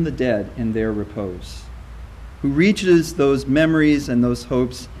leave even the dead in their repose, who reaches those memories and those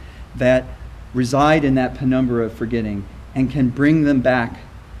hopes that reside in that penumbra of forgetting and can bring them back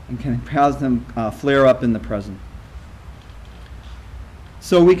and can cause them flare up in the present.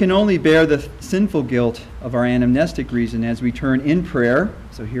 So we can only bear the sinful guilt of our anamnestic reason as we turn in prayer.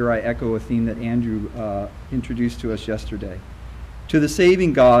 So here I echo a theme that Andrew introduced to us yesterday. To the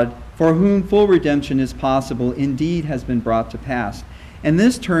saving God, for whom full redemption is possible, indeed has been brought to pass. And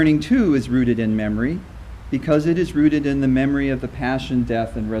this turning too is rooted in memory, because it is rooted in the memory of the passion,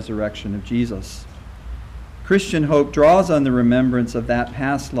 death, and resurrection of Jesus. Christian hope draws on the remembrance of that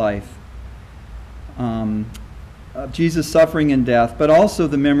past life, of Jesus' suffering and death, but also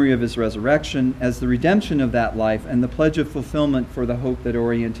the memory of his resurrection as the redemption of that life and the pledge of fulfillment for the hope that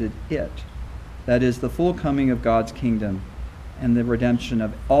oriented it. That is, the full coming of God's kingdom and the redemption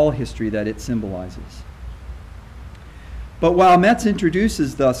of all history that it symbolizes. But while Metz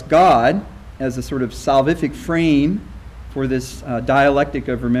introduces thus God as a sort of salvific frame for this dialectic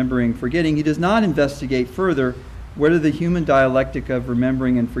of remembering forgetting, he does not investigate further whether the human dialectic of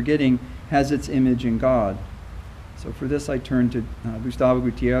remembering and forgetting has its image in God. So for this I turn to Gustavo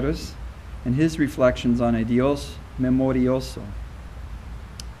Gutierrez and his reflections on a Dios memorioso.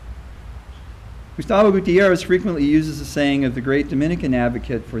 Gustavo Gutierrez frequently uses the saying of the great Dominican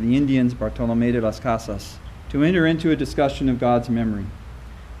advocate for the Indians, Bartolomé de las Casas, to enter into a discussion of God's memory.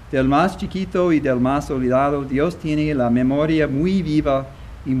 Del más chiquito y del más olvidado, Dios tiene la memoria muy viva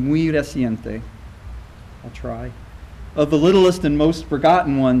y muy reciente. I'll try. Of the littlest and most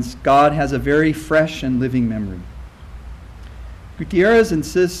forgotten ones, God has a very fresh and living memory. Gutierrez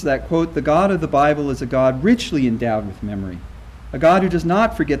insists that, quote, the God of the Bible is a God richly endowed with memory, a God who does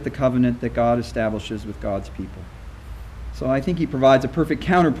not forget the covenant that God establishes with God's people. So I think he provides a perfect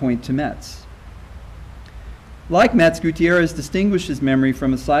counterpoint to Metz. Like Metz, Gutierrez distinguishes memory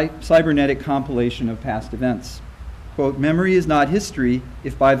from a cybernetic compilation of past events. Quote, memory is not history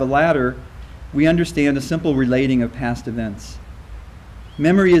if by the latter we understand a simple relating of past events.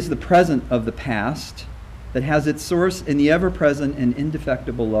 Memory is the present of the past that has its source in the ever-present and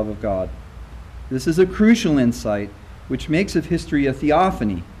indefectible love of God. This is a crucial insight which makes of history a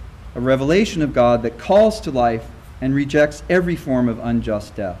theophany, a revelation of God that calls to life and rejects every form of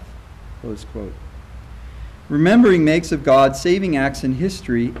unjust death. Close quote. Remembering makes of God's saving acts in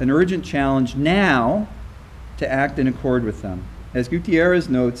history an urgent challenge now to act in accord with them. As Gutierrez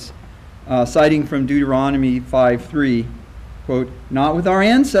notes, citing from Deuteronomy 5:3, quote, "Not with our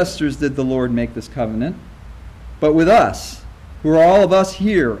ancestors did the Lord make this covenant, but with us, who are all of us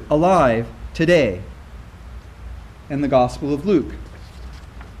here, alive, today." And the Gospel of Luke.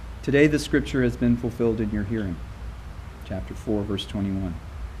 Today the scripture has been fulfilled in your hearing. Chapter 4, verse 21.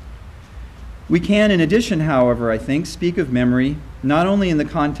 We can, in addition, however, I think, speak of memory not only in the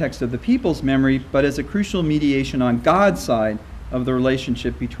context of the people's memory, but as a crucial mediation on God's side of the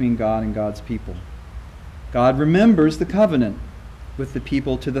relationship between God and God's people. God remembers the covenant with the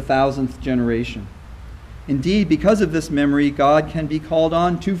people to the 1000th generation. Indeed, because of this memory, God can be called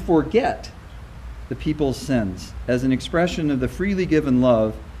on to forget the people's sins as an expression of the freely given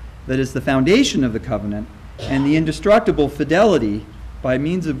love that is the foundation of the covenant and the indestructible fidelity by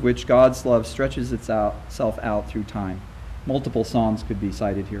means of which God's love stretches itself out through time. Multiple psalms could be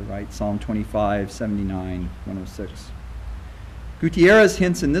cited here, right? Psalm 25, 79, 106. Gutierrez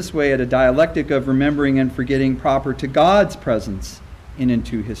hints in this way at a dialectic of remembering and forgetting proper to God's presence in and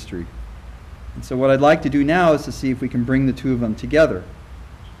to history. And so what I'd like to do now is to see if we can bring the two of them together.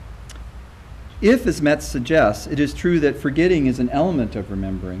 If, as Metz suggests, it is true that forgetting is an element of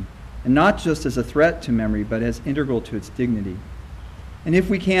remembering, and not just as a threat to memory, but as integral to its dignity. And if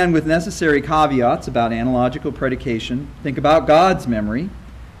we can, with necessary caveats about analogical predication, think about God's memory,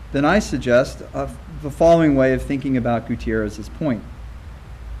 then I suggest the following way of thinking about Gutierrez's point.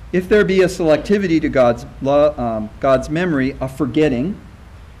 If there be a selectivity to God's memory, a forgetting,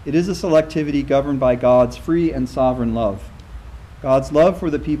 it is a selectivity governed by God's free and sovereign love. God's love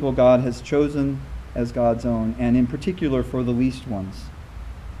for the people God has chosen as God's own, and in particular for the least ones.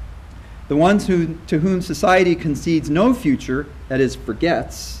 The ones to whom society concedes no future, that is,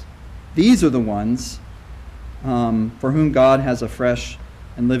 forgets, these are the ones for whom God has a fresh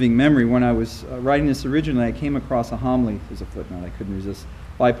and living memory. When I was writing this originally, I came across a homily, there's a footnote I couldn't resist,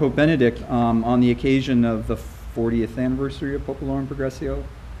 by Pope Benedict on the occasion of the 40th anniversary of Populorum Progressio.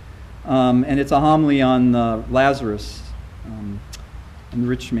 And it's a homily on Lazarus and the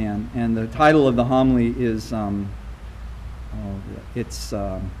rich man. And the title of the homily is,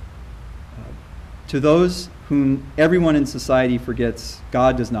 to those whom everyone in society forgets,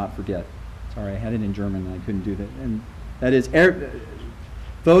 God does not forget. Sorry, I had it in German and I couldn't do that. And that is,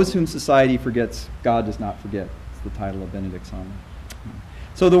 those whom society forgets, God does not forget. It's the title of Benedict's homily.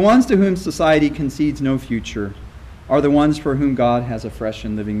 So the ones to whom society concedes no future are the ones for whom God has a fresh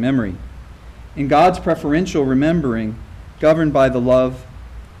and living memory. In God's preferential remembering, governed by the love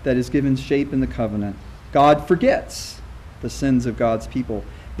that is given shape in the covenant, God forgets the sins of God's people.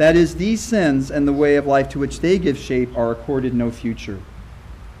 That is, these sins and the way of life to which they give shape are accorded no future.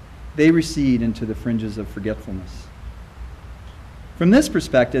 They recede into the fringes of forgetfulness. From this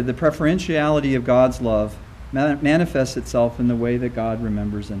perspective, the preferentiality of God's love manifests itself in the way that God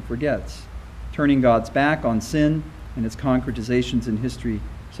remembers and forgets, turning God's back on sin and its concretizations in history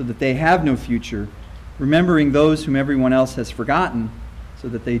so that they have no future, remembering those whom everyone else has forgotten so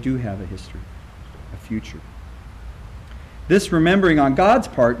that they do have a history, a future. This remembering on God's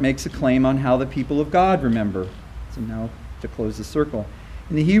part makes a claim on how the people of God remember. So now to close the circle.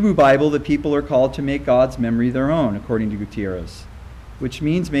 In the Hebrew Bible, the people are called to make God's memory their own, according to Gutierrez, which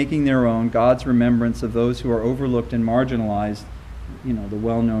means making their own God's remembrance of those who are overlooked and marginalized, the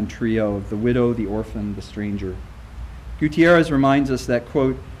well-known trio of the widow, the orphan, the stranger. Gutierrez reminds us that,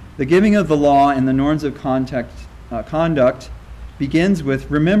 quote, the giving of the law and the norms of conduct begins with,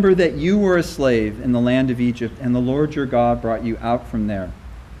 remember that you were a slave in the land of Egypt, and the Lord your God brought you out from there.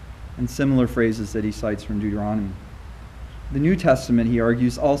 And similar phrases that he cites from Deuteronomy. The New Testament, he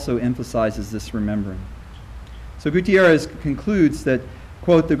argues, also emphasizes this remembering. So Gutierrez concludes that,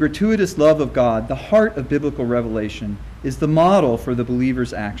 quote, the gratuitous love of God, the heart of biblical revelation, is the model for the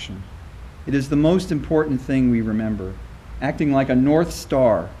believer's action. It is the most important thing we remember, acting like a north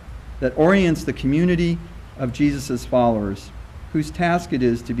star that orients the community of Jesus' followers, whose task it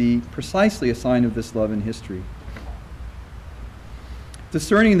is to be precisely a sign of this love in history.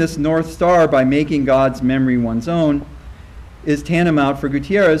 Discerning this north star by making God's memory one's own is tantamount for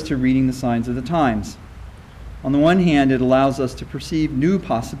Gutierrez to reading the signs of the times. On the one hand, it allows us to perceive new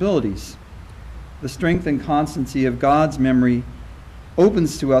possibilities. The strength and constancy of God's memory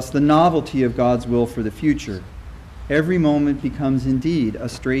opens to us the novelty of God's will for the future. every moment becomes indeed a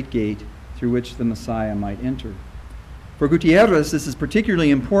straight gate through which the Messiah might enter. For Gutierrez, this is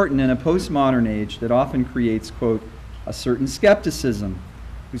particularly important in a postmodern age that often creates, quote, a certain skepticism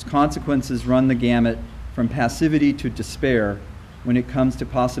whose consequences run the gamut from passivity to despair when it comes to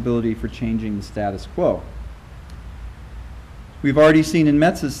possibility for changing the status quo. We've already seen in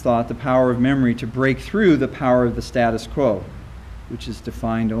Metz's thought the power of memory to break through the power of the status quo, which is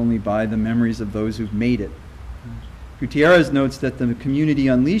defined only by the memories of those who've made it. Gutierrez notes that the community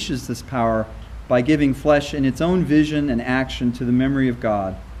unleashes this power by giving flesh in its own vision and action to the memory of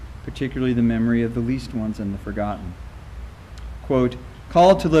God, particularly the memory of the least ones and the forgotten. Quote,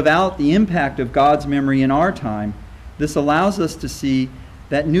 called to live out the impact of God's memory in our time, this allows us to see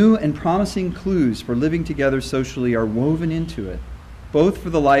that new and promising clues for living together socially are woven into it, both for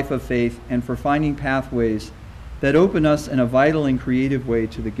the life of faith and for finding pathways that open us in a vital and creative way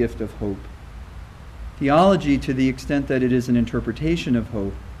to the gift of hope. Theology, to the extent that it is an interpretation of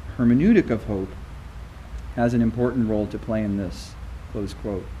hope, hermeneutic of hope, has an important role to play in this, close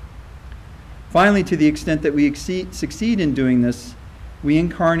quote. Finally, to the extent that we succeed in doing this, we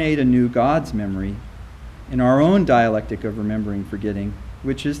incarnate a new God's memory in our own dialectic of remembering forgetting,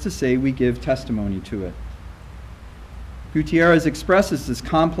 which is to say we give testimony to it. Gutierrez expresses this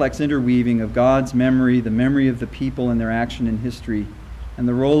complex interweaving of God's memory, the memory of the people and their action in history, and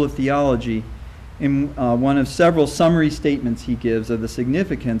the role of theology in one of several summary statements he gives of the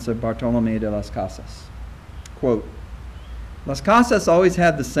significance of Bartolomé de las Casas. Quote, Las Casas always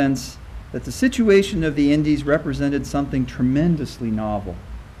had the sense that the situation of the Indies represented something tremendously novel.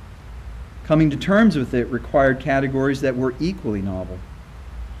 Coming to terms with it required categories that were equally novel.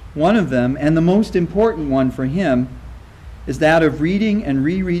 One of them, and the most important one for him, is that of reading and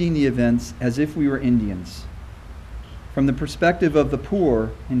rereading the events as if we were Indians, from the perspective of the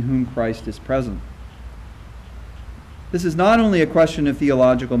poor in whom Christ is present. This is not only a question of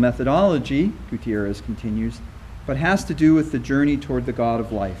theological methodology, Gutierrez continues, but has to do with the journey toward the God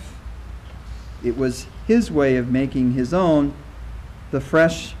of life. It was his way of making his own the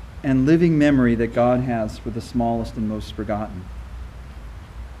fresh and living memory that God has for the smallest and most forgotten.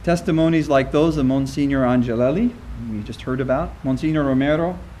 Testimonies like those of Monsignor Angelelli, we just heard about, Monsignor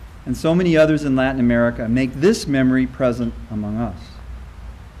Romero, and so many others in Latin America make this memory present among us.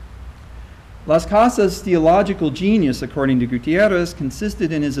 Las Casas' theological genius, according to Gutierrez,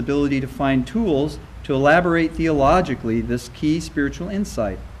 consisted in his ability to find tools to elaborate theologically this key spiritual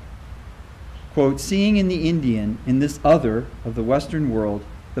insight. Quote, seeing in the Indian, in this other of the Western world,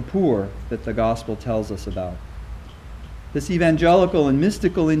 the poor that the gospel tells us about. This evangelical and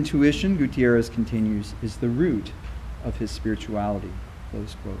mystical intuition, Gutierrez continues, is the root of his spirituality.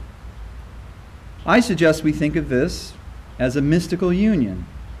 Close quote. I suggest we think of this as a mystical union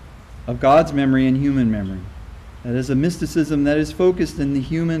of God's memory and human memory. That is a mysticism that is focused in the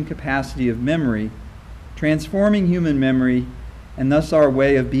human capacity of memory, transforming human memory and thus our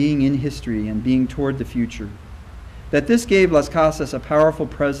way of being in history and being toward the future. That this gave Las Casas a powerful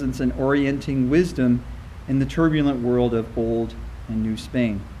presence and orienting wisdom in the turbulent world of old and new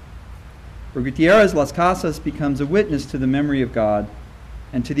Spain. For Gutierrez, Las Casas becomes a witness to the memory of God,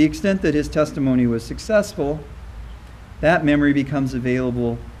 and to the extent that his testimony was successful, that memory becomes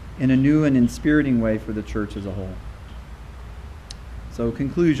available in a new and inspiriting way for the church as a whole. So,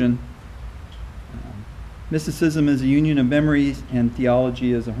 conclusion. Mysticism is a union of memories, and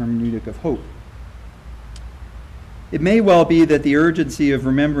theology is a hermeneutic of hope. It may well be that the urgency of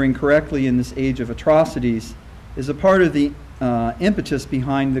remembering correctly in this age of atrocities is a part of the impetus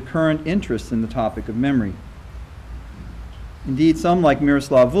behind the current interest in the topic of memory. Indeed, some, like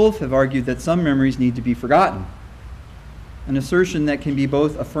Miroslav Volf, have argued that some memories need to be forgotten, an assertion that can be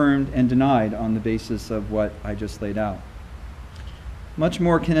both affirmed and denied on the basis of what I just laid out. Much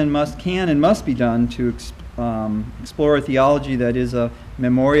more can and must be done to explore a theology that is a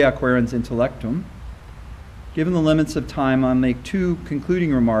memoria quaerens intellectum. Given the limits of time, I'll make two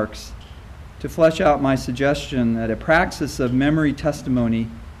concluding remarks to flesh out my suggestion that a praxis of memory testimony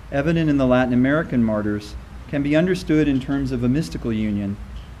evident in the Latin American martyrs can be understood in terms of a mystical union,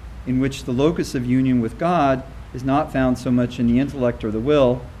 in which the locus of union with God is not found so much in the intellect or the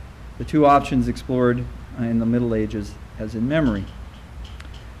will, the two options explored in the Middle Ages as in memory.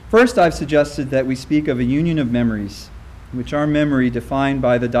 First, I've suggested that we speak of a union of memories, in which our memory, defined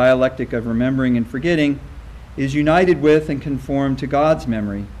by the dialectic of remembering and forgetting, is united with and conformed to God's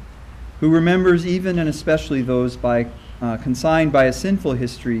memory, who remembers even and especially those consigned by a sinful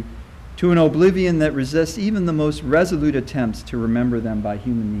history to an oblivion that resists even the most resolute attempts to remember them by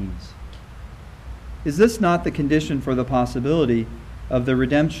human means. Is this not the condition for the possibility of the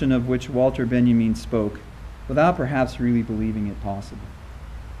redemption of which Walter Benjamin spoke, without perhaps really believing it possible.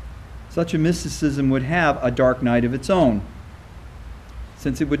 Such a mysticism would have a dark night of its own,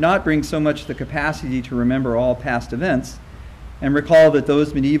 since it would not bring so much the capacity to remember all past events and recall that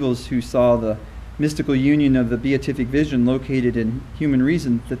those medievals who saw the mystical union of the beatific vision located in human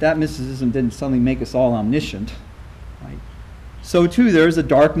reason, that mysticism didn't suddenly make us all omniscient. Right? So too, there is a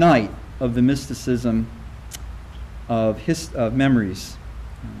dark night of the mysticism of memories.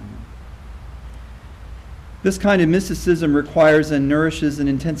 This kind of mysticism requires and nourishes an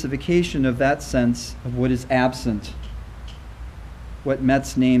intensification of that sense of what is absent, what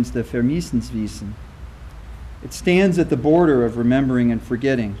Metz names the Vermissenswesen. It stands at the border of remembering and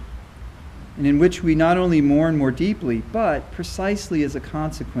forgetting, and in which we not only mourn more deeply, but precisely as a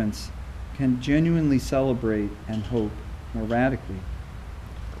consequence, can genuinely celebrate and hope more radically.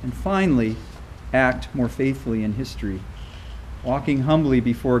 And finally, act more faithfully in history, walking humbly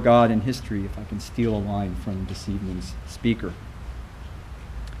before God in history, if I can steal a line from this evening's speaker.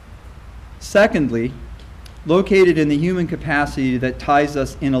 Secondly, located in the human capacity that ties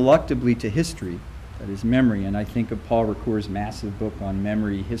us ineluctably to history, that is memory, and I think of Paul Ricoeur's massive book on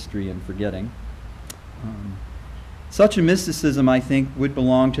memory, history, and forgetting. Such a mysticism, I think, would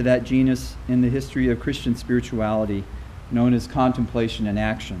belong to that genus in the history of Christian spirituality known as contemplation and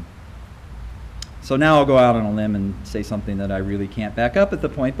action. So now I'll go out on a limb and say something that I really can't back up at the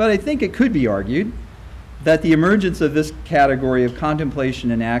point, but I think it could be argued that the emergence of this category of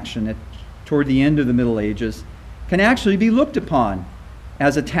contemplation and action toward the end of the Middle Ages can actually be looked upon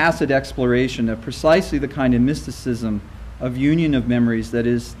as a tacit exploration of precisely the kind of mysticism of union of memories that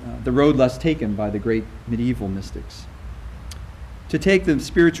is the road less taken by the great medieval mystics. To take the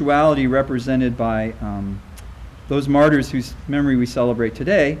spirituality represented by those martyrs whose memory we celebrate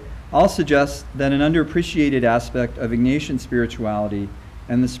today, I'll suggest that an underappreciated aspect of Ignatian spirituality,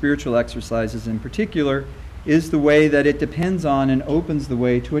 and the spiritual exercises in particular, is the way that it depends on and opens the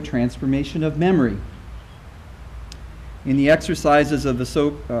way to a transformation of memory. In the exercises of the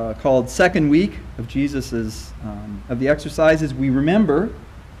so-called second week of of the exercises, we remember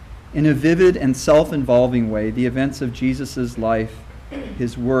in a vivid and self-involving way the events of Jesus' life,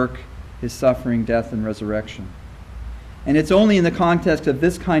 his work, his suffering, death, and resurrection. And it's only in the context of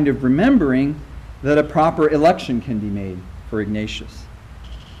this kind of remembering that a proper election can be made for Ignatius.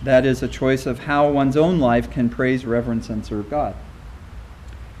 That is, a choice of how one's own life can praise, reverence, and serve God.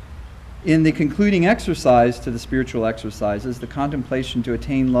 In the concluding exercise to the spiritual exercises, the contemplation to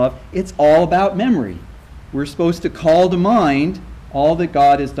attain love, it's all about memory. We're supposed to call to mind all that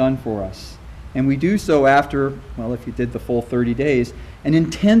God has done for us. And we do so after, well, if you did the full 30 days, an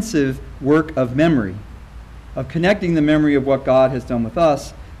intensive work of memory, of connecting the memory of what God has done with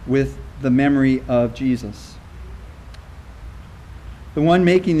us with the memory of Jesus. The one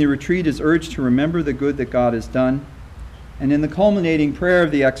making the retreat is urged to remember the good that God has done, and in the culminating prayer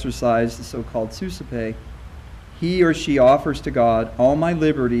of the exercise, the so-called Sucipe, he or she offers to God all my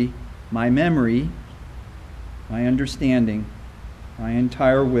liberty, my memory, my understanding, my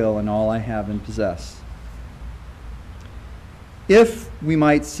entire will, and all I have and possess. If we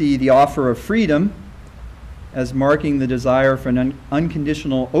might see the offer of freedom as marking the desire for an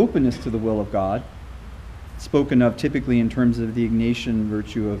unconditional openness to the will of God, spoken of typically in terms of the Ignatian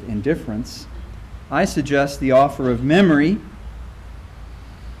virtue of indifference, I suggest the offer of memory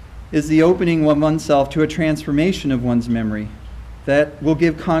is the opening of oneself to a transformation of one's memory that will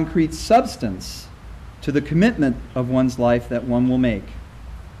give concrete substance to the commitment of one's life that one will make.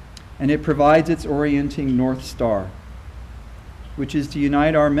 And it provides its orienting North Star, which is to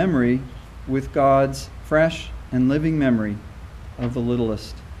unite our memory with God's fresh and living memory of the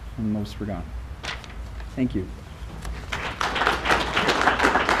littlest and most forgotten. Thank you.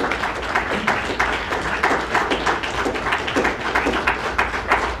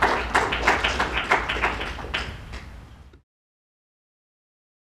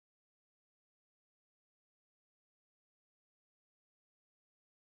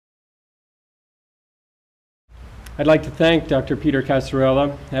 I'd like to thank Dr. Peter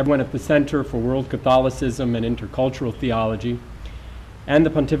Casarella, everyone at the Center for World Catholicism and Intercultural Theology, and the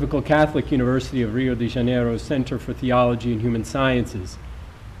Pontifical Catholic University of Rio de Janeiro's Center for Theology and Human Sciences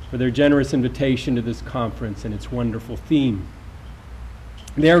for their generous invitation to this conference and its wonderful theme.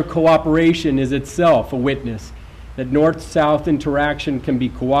 Their cooperation is itself a witness that North-South interaction can be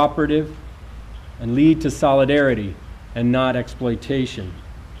cooperative and lead to solidarity and not exploitation.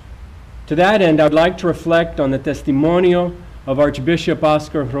 To that end, I would like to reflect on the Testimonio of Archbishop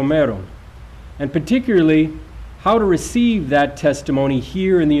Oscar Romero, and particularly how to receive that testimony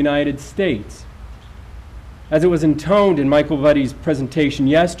here in the United States. As it was intoned in Michael Buddy's presentation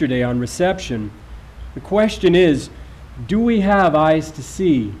yesterday on reception, The question is, do we have eyes to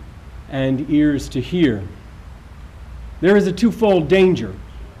see and ears to hear? There is a twofold danger.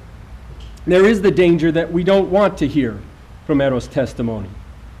 There is the danger that we don't want to hear Romero's testimony.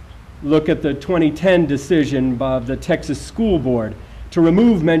 Look at the 2010 decision by the Texas School Board to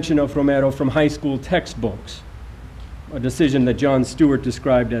remove mention of Romero from high school textbooks, a decision that Jon Stewart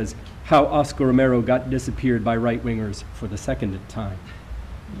described as how Oscar Romero got disappeared by right-wingers for the second time.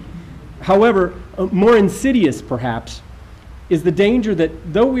 However, more insidious perhaps is the danger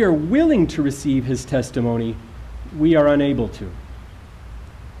that though we are willing to receive his testimony, we are unable to.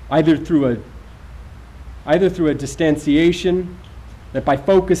 Either through a distanciation that by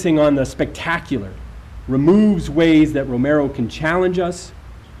focusing on the spectacular removes ways that Romero can challenge us,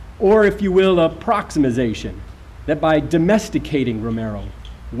 or if you will, a proximization that by domesticating Romero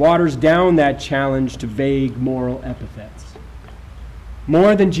waters down that challenge to vague moral epithets.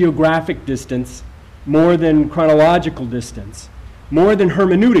 More than geographic distance, more than chronological distance, more than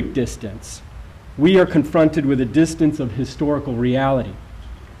hermeneutic distance, we are confronted with a distance of historical reality.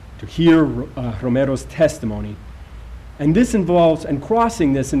 To hear Romero's testimony, and this involves, and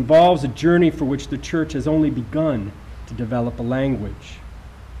crossing this involves a journey for which the Church has only begun to develop a language.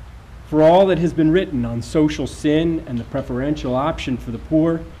 For all that has been written on social sin and the preferential option for the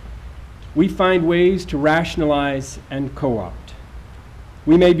poor, we find ways to rationalize and co-opt.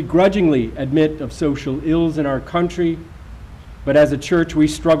 We may begrudgingly admit of social ills in our country, but as a church we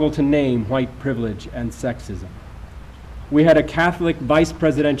struggle to name white privilege and sexism. We had a Catholic vice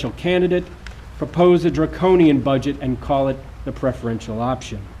presidential candidate propose a draconian budget and call it the preferential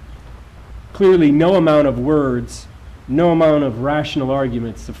option. Clearly, no amount of words, no amount of rational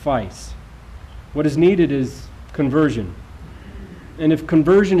arguments suffice. What is needed is conversion. And if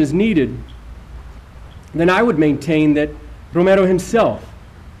conversion is needed, then I would maintain that Romero himself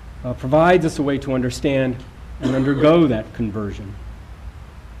provides us a way to understand and undergo that conversion.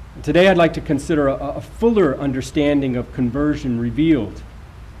 Today I'd like to consider a fuller understanding of conversion revealed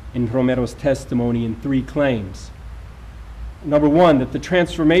in Romero's testimony in three claims. Number one, that the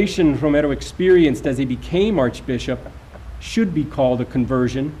transformation Romero experienced as he became Archbishop should be called a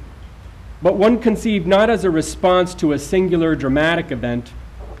conversion, but one conceived not as a response to a singular dramatic event,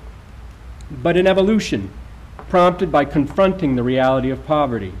 but an evolution prompted by confronting the reality of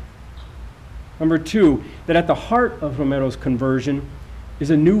poverty. Number two, that at the heart of Romero's conversion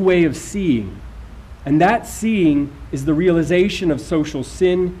is a new way of seeing, and that seeing is the realization of social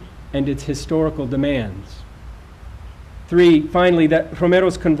sin and its historical demands. Three, finally, that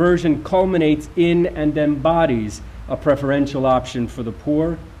Romero's conversion culminates in and embodies a preferential option for the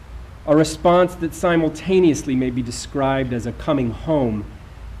poor, a response that simultaneously may be described as a coming home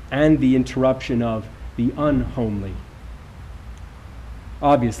and the interruption of the unhomely.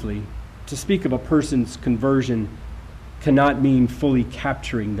 Obviously, to speak of a person's conversion cannot mean fully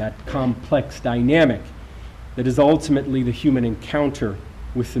capturing that complex dynamic that is ultimately the human encounter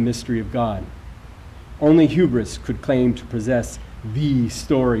with the mystery of God. Only hubris could claim to possess the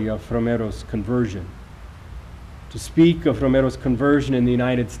story of Romero's conversion. To speak of Romero's conversion in the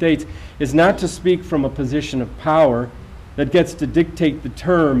United States is not to speak from a position of power that gets to dictate the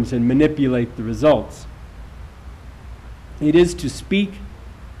terms and manipulate the results. It is to speak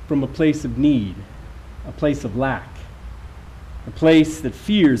from a place of need, a place of lack, a place that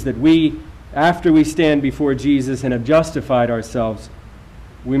fears that we, after we stand before Jesus and have justified ourselves,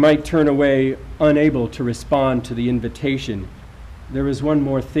 we might turn away unable to respond to the invitation. There is one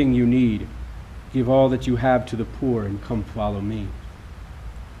more thing you need. Give all that you have to the poor and come follow me.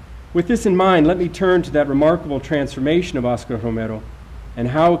 With this in mind, let me turn to that remarkable transformation of Oscar Romero and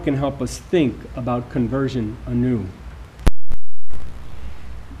how it can help us think about conversion anew.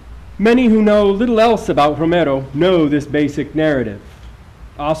 Many who know little else about Romero know this basic narrative.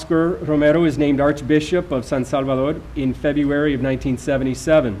 Oscar Romero is named Archbishop of San Salvador in February of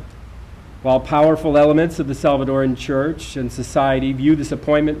 1977. While powerful elements of the Salvadoran Church and society view this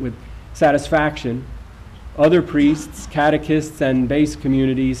appointment with satisfaction, other priests, catechists, and base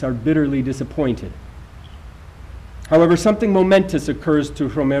communities are bitterly disappointed. However, something momentous occurs to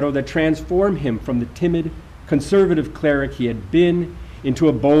Romero that transforms him from the timid, conservative cleric he had been into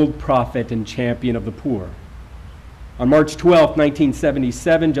a bold prophet and champion of the poor. On March 12,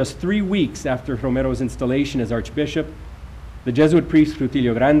 1977, just 3 weeks after Romero's installation as Archbishop, the Jesuit priest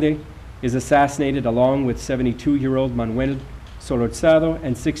Rutilio Grande is assassinated along with 72-year-old Manuel Solorzado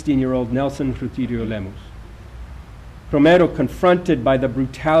and 16-year-old Nelson Rutilio Lemus. Romero, confronted by the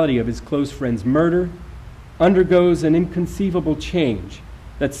brutality of his close friend's murder, undergoes an inconceivable change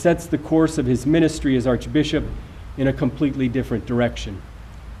that sets the course of his ministry as Archbishop in a completely different direction.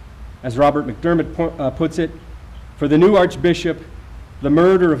 As Robert McDermott puts it, for the new archbishop, the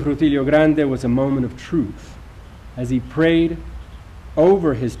murder of Rutilio Grande was a moment of truth. As he prayed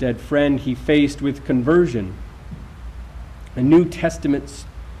over his dead friend, he faced with conversion a New Testament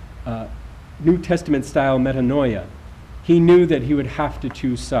style metanoia. He knew that he would have to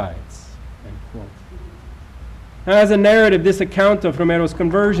choose sides. End quote. Now, as a narrative, this account of Romero's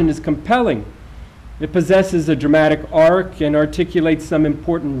conversion is compelling. It possesses a dramatic arc and articulates some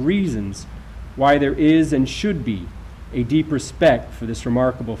important reasons why there is and should be a deep respect for this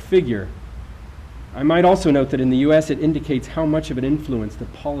remarkable figure. I might also note that in the US it indicates how much of an influence the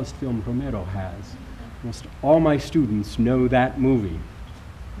Paulist film Romero has. Almost all my students know that movie.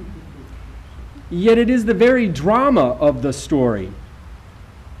 Yet it is the very drama of the story,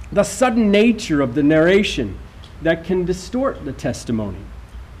 the sudden nature of the narration, that can distort the testimony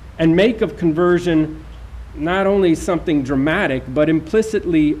and make of conversion not only something dramatic, but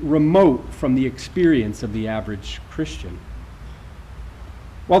implicitly remote from the experience of the average Christian.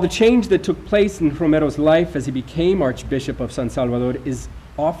 While the change that took place in Romero's life as he became Archbishop of San Salvador is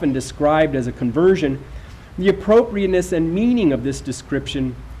often described as a conversion, the appropriateness and meaning of this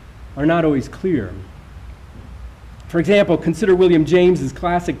description are not always clear. For example, consider William James's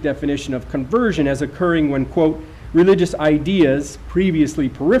classic definition of conversion as occurring when, quote, religious ideas, previously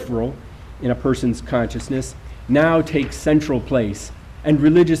peripheral in a person's consciousness, now take central place, and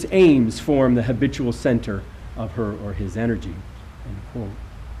religious aims form the habitual center of her or his energy, end quote.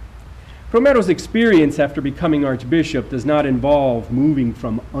 Romero's experience after becoming archbishop does not involve moving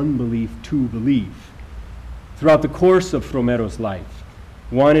from unbelief to belief. Throughout the course of Romero's life,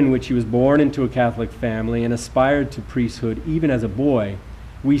 one in which he was born into a Catholic family and aspired to priesthood even as a boy,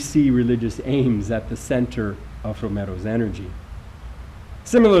 we see religious aims at the center of Romero's energy.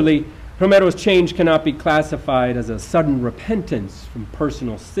 Similarly, Romero's change cannot be classified as a sudden repentance from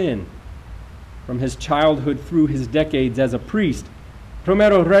personal sin. From his childhood through his decades as a priest,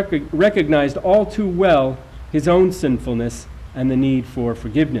 Romero recognized all too well his own sinfulness and the need for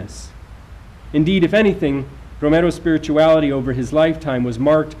forgiveness. Indeed, if anything, Romero's spirituality over his lifetime was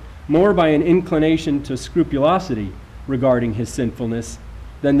marked more by an inclination to scrupulosity regarding his sinfulness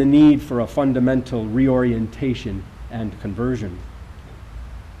than the need for a fundamental reorientation and conversion.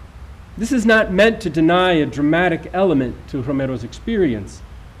 This is not meant to deny a dramatic element to Romero's experience.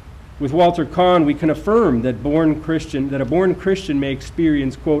 With Walter Kahn, we can affirm that a born Christian may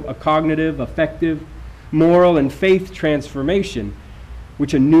experience, quote, a cognitive, affective, moral, and faith transformation,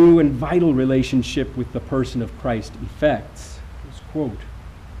 which a new and vital relationship with the person of Christ effects, quote.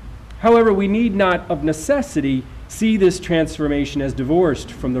 However, we need not of necessity see this transformation as divorced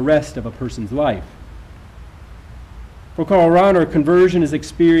from the rest of a person's life. For Karl Rahner, conversion is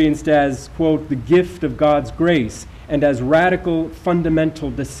experienced as, quote, the gift of God's grace and as radical, fundamental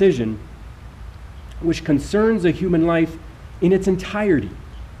decision which concerns a human life in its entirety,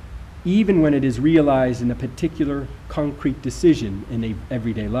 even when it is realized in a particular concrete decision in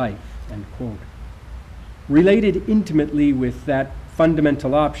everyday life, end quote. Related intimately with that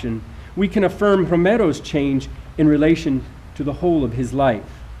fundamental option, we can affirm Romero's change in relation to the whole of his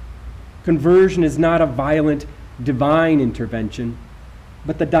life. Conversion is not a violent, divine intervention,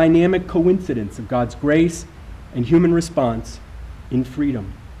 but the dynamic coincidence of God's grace and human response in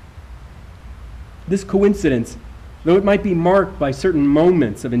freedom. This coincidence, though it might be marked by certain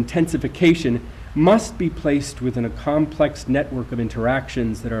moments of intensification, must be placed within a complex network of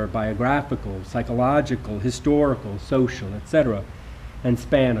interactions that are biographical, psychological, historical, social, etc., and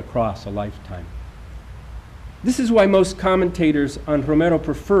span across a lifetime. This is why most commentators on Romero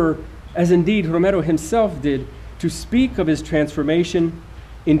prefer, as indeed Romero himself did, to speak of his transformation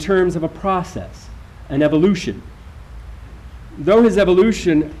in terms of a process, an evolution. Though his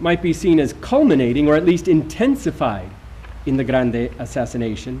evolution might be seen as culminating, or at least intensified, in the Grande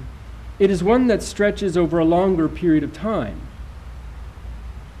assassination, it is one that stretches over a longer period of time.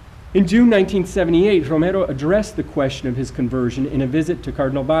 In June 1978, Romero addressed the question of his conversion in a visit to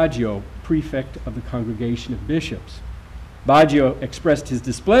Cardinal Baggio, prefect of the Congregation of Bishops. Baggio expressed his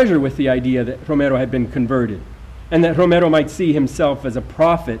displeasure with the idea that Romero had been converted, and that Romero might see himself as a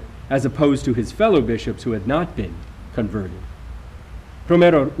prophet as opposed to his fellow bishops who had not been converted.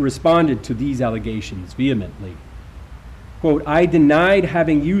 Romero responded to these allegations vehemently. Quote, I denied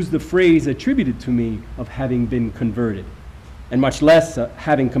having used the phrase attributed to me of having been converted, and much less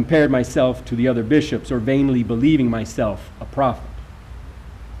having compared myself to the other bishops or vainly believing myself a prophet.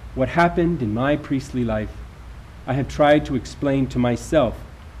 What happened in my priestly life, I have tried to explain to myself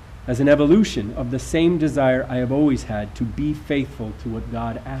as an evolution of the same desire I have always had to be faithful to what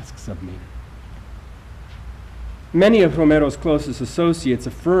God asks of me. Many of Romero's closest associates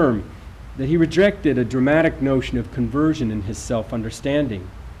affirm that he rejected a dramatic notion of conversion in his self-understanding.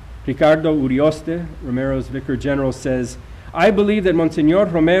 Ricardo Urioste, Romero's Vicar General, says, "I believe that Monsignor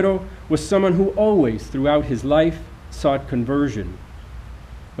Romero was someone who always, throughout his life, sought conversion,"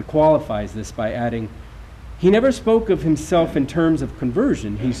 but qualifies this by adding, "He never spoke of himself in terms of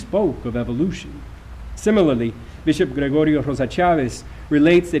conversion, he spoke of evolution." Similarly, Bishop Gregorio Rosa Chavez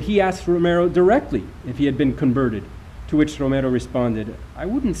relates that he asked Romero directly if he had been converted, to which Romero responded, "I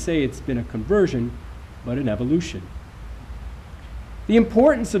wouldn't say it's been a conversion, but an evolution." The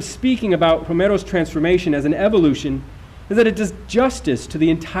importance of speaking about Romero's transformation as an evolution is that it does justice to the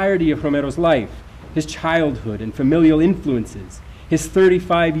entirety of Romero's life, his childhood and familial influences, his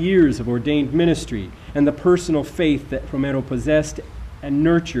 35 years of ordained ministry, and the personal faith that Romero possessed and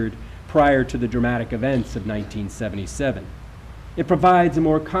nurtured prior to the dramatic events of 1977. It provides a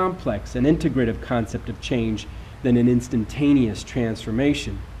more complex and integrative concept of change than an instantaneous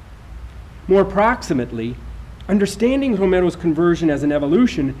transformation. More approximately, understanding Romero's conversion as an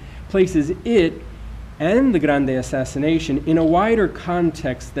evolution places it and the Grande assassination in a wider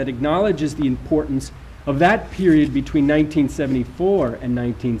context that acknowledges the importance of that period between 1974 and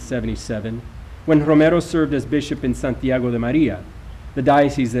 1977, when Romero served as bishop in Santiago de María, the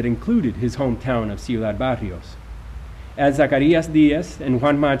diocese that included his hometown of Ciudad Barrios. As Zacarías Díaz and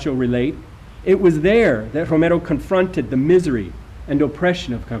Juan Macho relate, it was there that Romero confronted the misery and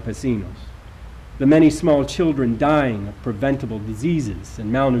oppression of campesinos, the many small children dying of preventable diseases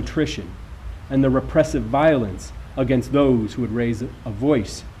and malnutrition, and the repressive violence against those who would raise a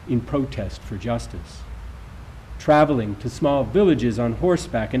voice in protest for justice. Traveling to small villages on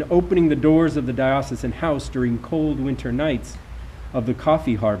horseback and opening the doors of the diocesan house during cold winter nights of the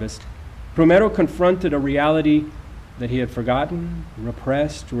coffee harvest, Romero confronted a reality that he had forgotten,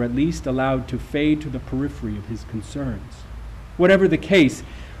 repressed, or at least allowed to fade to the periphery of his concerns. Whatever the case,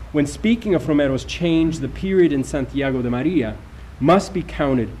 when speaking of Romero's change, the period in Santiago de María must be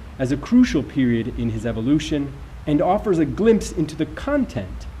counted as a crucial period in his evolution and offers a glimpse into the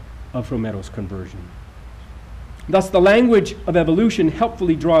content of Romero's conversion. Thus, the language of evolution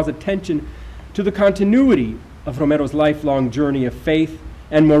helpfully draws attention to the continuity of Romero's lifelong journey of faith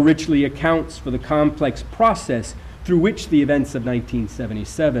and more richly accounts for the complex process through which the events of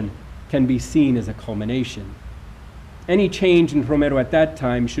 1977 can be seen as a culmination. Any change in Romero at that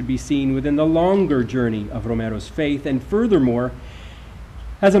time should be seen within the longer journey of Romero's faith, and furthermore,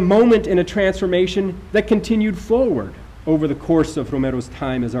 as a moment in a transformation that continued forward over the course of Romero's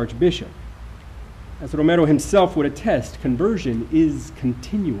time as Archbishop. As Romero himself would attest, conversion is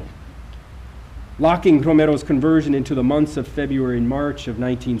continual. Locking Romero's conversion into the months of February and March of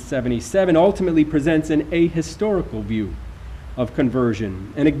 1977 ultimately presents an ahistorical view of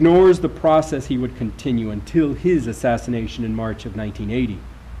conversion and ignores the process he would continue until his assassination in March of 1980.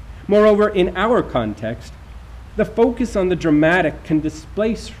 Moreover, in our context, the focus on the dramatic can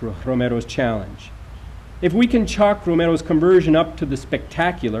displace Romero's challenge. If we can chalk Romero's conversion up to the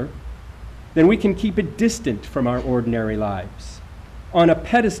spectacular, then we can keep it distant from our ordinary lives. On a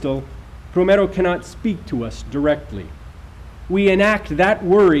pedestal, Romero cannot speak to us directly. We enact that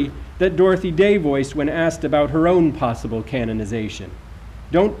worry that Dorothy Day voiced when asked about her own possible canonization.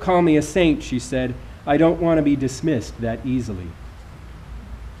 "Don't call me a saint," she said. "I don't want to be dismissed that easily."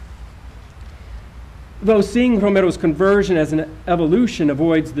 Though seeing Romero's conversion as an evolution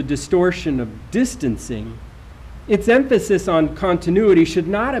avoids the distortion of distancing, its emphasis on continuity should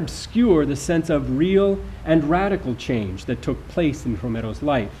not obscure the sense of real and radical change that took place in Romero's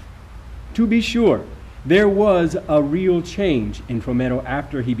life. To be sure, there was a real change in Romero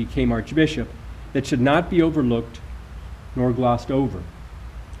after he became Archbishop that should not be overlooked nor glossed over.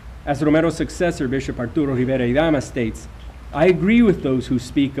 As Romero's successor, Bishop Arturo Rivera y Dama, states, "I agree with those who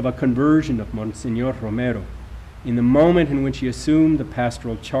speak of a conversion of Monsignor Romero in the moment in which he assumed the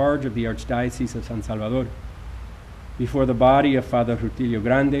pastoral charge of the Archdiocese of San Salvador. Before the body of Father Rutilio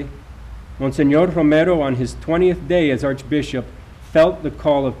Grande, Monsignor Romero, on his 20th day as Archbishop, felt the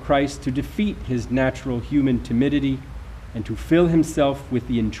call of Christ to defeat his natural human timidity and to fill himself with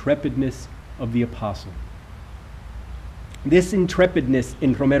the intrepidness of the apostle." This intrepidness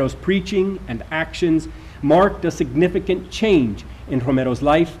in Romero's preaching and actions marked a significant change in Romero's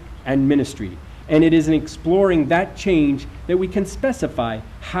life and ministry, and it is in exploring that change that we can specify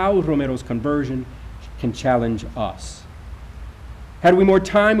how Romero's conversion can challenge us. Had we more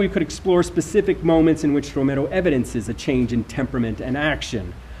time, we could explore specific moments in which Romero evidences a change in temperament and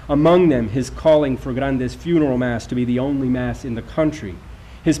action. Among them, his calling for Grande's funeral mass to be the only mass in the country,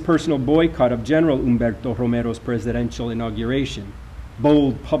 his personal boycott of General Humberto Romero's presidential inauguration,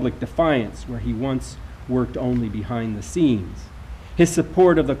 bold public defiance where he once worked only behind the scenes, his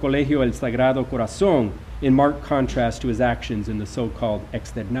support of the Colegio El Sagrado Corazón in marked contrast to his actions in the so-called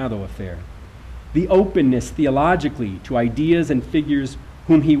Externado affair, the openness theologically to ideas and figures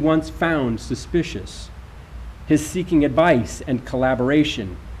whom he once found suspicious, his seeking advice and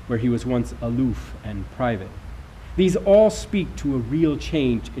collaboration where he was once aloof and private. These all speak to a real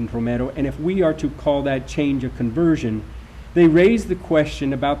change in Romero, and if we are to call that change a conversion, they raise the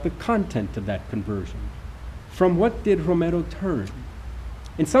question about the content of that conversion. From what did Romero turn?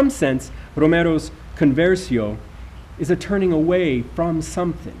 In some sense, Romero's conversio is a turning away from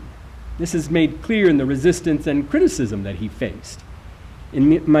something. This is made clear in the resistance and criticism that he faced.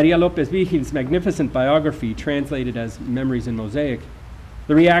 In Maria Lopez Vigil's magnificent biography, translated as Memories in Mosaic,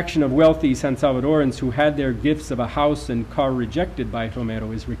 the reaction of wealthy San Salvadorans who had their gifts of a house and car rejected by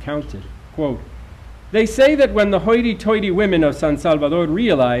Romero is recounted. Quote, "They say that when the hoity-toity women of San Salvador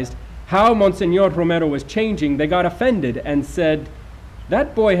realized how Monsignor Romero was changing, they got offended and said,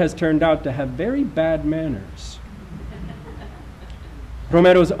 'That boy has turned out to have very bad manners.'"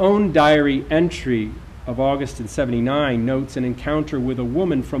 Romero's own diary entry of August in '79 notes an encounter with a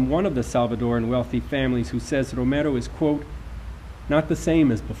woman from one of the Salvadoran wealthy families who says Romero is, quote, "not the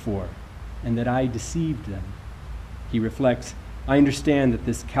same as before, and that I deceived them." He reflects, "I understand that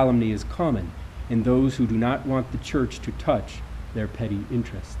this calumny is common in those who do not want the church to touch their petty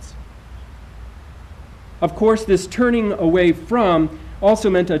interests." Of course, this turning away from also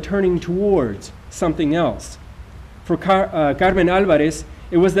meant a turning towards something else. For Carmen Alvarez,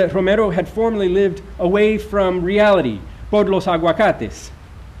 it was that Romero had formerly lived away from reality, por los aguacates.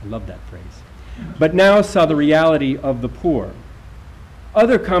 I love that phrase. But now saw the reality of the poor.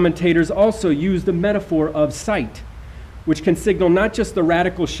 Other commentators also use the metaphor of sight, which can signal not just the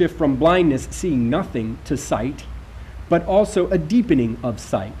radical shift from blindness, seeing nothing, to sight, but also a deepening of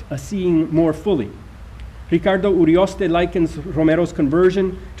sight, a seeing more fully. Ricardo Urioste likens Romero's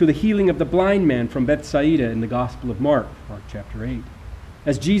conversion to the healing of the blind man from Bethsaida in the Gospel of Mark, Mark chapter 8.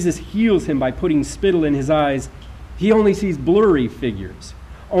 As Jesus heals him by putting spittle in his eyes, he only sees blurry figures.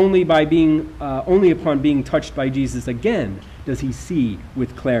 Only upon being touched by Jesus again does he see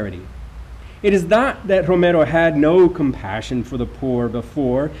with clarity. It is not that Romero had no compassion for the poor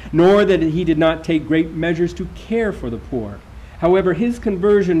before, nor that he did not take great measures to care for the poor. However, his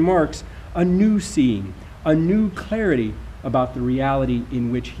conversion marks a new seeing, a new clarity about the reality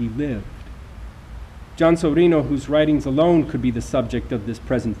in which he lived. John Sobrino, whose writings alone could be the subject of this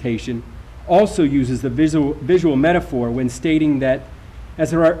presentation, also uses the visual metaphor when stating that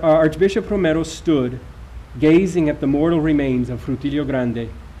as Archbishop Romero stood gazing at the mortal remains of Frutilio Grande,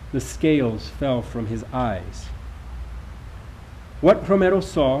 the scales fell from his eyes. What Romero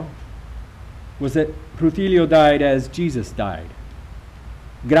saw was that Frutilio died as Jesus died.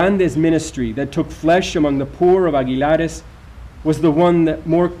 Grande's ministry that took flesh among the poor of Aguilares was the one that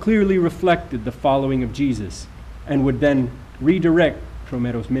more clearly reflected the following of Jesus and would then redirect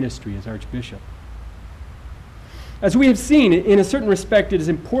Romero's ministry as Archbishop. As we have seen, in a certain respect, it is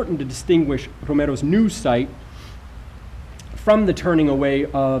important to distinguish Romero's new sight from the turning away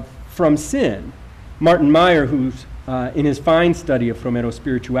from sin. Martin Meyer, who's in his fine study of Romero's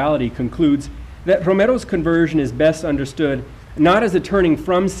spirituality, concludes that Romero's conversion is best understood not as a turning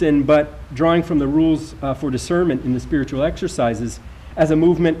from sin, but drawing from the rules for discernment in the spiritual exercises as a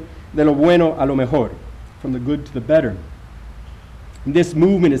movement de lo bueno a lo mejor, from the good to the better. This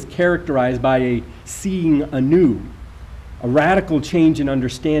movement is characterized by a seeing anew, a radical change in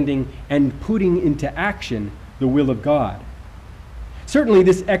understanding and putting into action the will of God. Certainly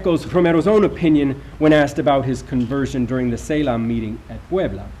this echoes Romero's own opinion when asked about his conversion during the Selam meeting at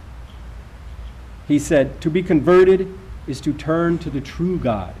Puebla. He said, "To be converted is to turn to the true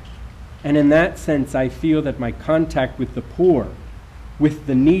God. And in that sense, I feel that my contact with the poor, with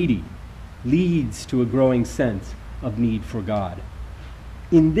the needy, leads to a growing sense of need for God."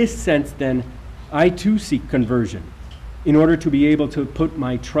 In this sense, then, I too seek conversion in order to be able to put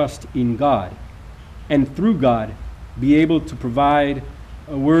my trust in God, and through God, be able to provide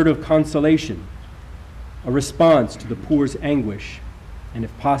a word of consolation, a response to the poor's anguish, and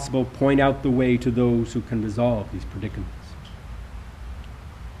if possible, point out the way to those who can resolve these predicaments.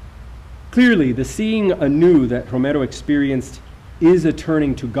 Clearly, the seeing anew that Romero experienced is a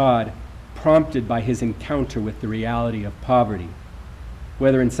turning to God prompted by his encounter with the reality of poverty,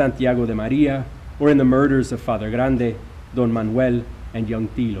 whether in Santiago de Maria or in the murders of Father Grande, Don Manuel, and young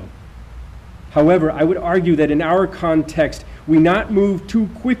Tilo. However, I would argue that in our context, we not move too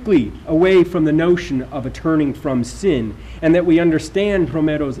quickly away from the notion of a turning from sin, and that we understand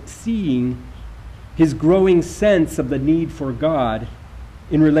Romero's seeing, his growing sense of the need for God,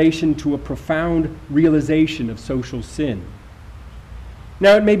 in relation to a profound realization of social sin.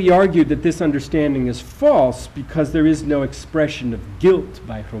 Now, it may be argued that this understanding is false because there is no expression of guilt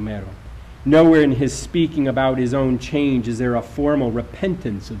by Romero. Nowhere in his speaking about his own change is there a formal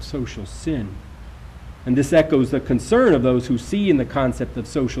repentance of social sin. And this echoes the concern of those who see in the concept of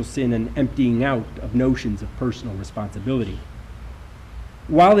social sin an emptying out of notions of personal responsibility.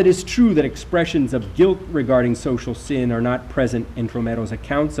 While it is true that expressions of guilt regarding social sin are not present in Romero's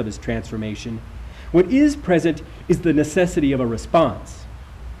accounts of his transformation, what is present is the necessity of a response.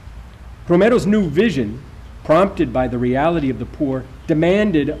 Romero's new vision, prompted by the reality of the poor,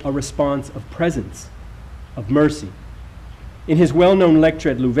 demanded a response of presence, of mercy. In his well-known lecture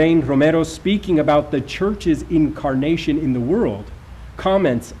at Louvain, Romero, speaking about the church's incarnation in the world,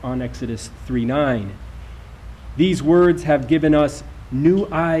 comments on Exodus 3:9. These words have given us new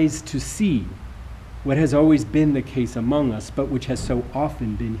eyes to see what has always been the case among us, but which has so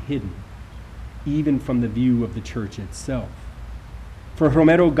often been hidden, even from the view of the church itself. For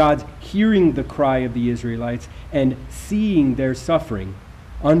Romero, God's hearing the cry of the Israelites and seeing their suffering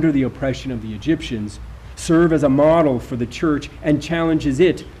under the oppression of the Egyptians serve as a model for the church and challenges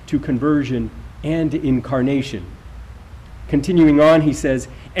it to conversion and incarnation. Continuing on, he says,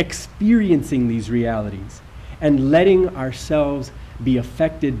 experiencing these realities and letting ourselves be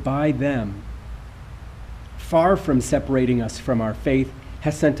affected by them, far from separating us from our faith,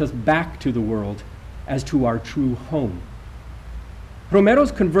 has sent us back to the world as to our true home.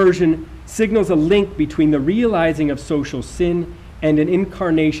 Romero's conversion signals a link between the realizing of social sin and an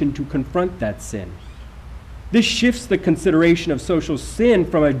incarnation to confront that sin. This shifts the consideration of social sin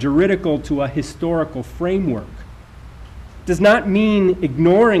from a juridical to a historical framework. It does not mean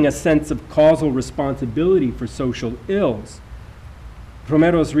ignoring a sense of causal responsibility for social ills.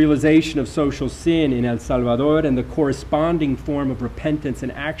 Romero's realization of social sin in El Salvador and the corresponding form of repentance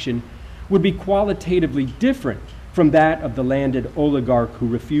and action would be qualitatively different from that of the landed oligarch who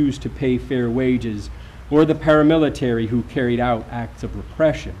refused to pay fair wages or the paramilitary who carried out acts of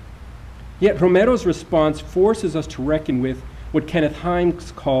repression. Yet Romero's response forces us to reckon with what Kenneth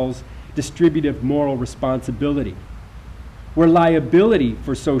Himes calls distributive moral responsibility, where liability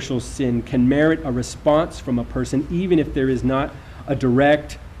for social sin can merit a response from a person even if there is not a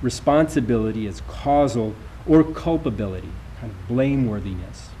direct responsibility as causal or culpability, kind of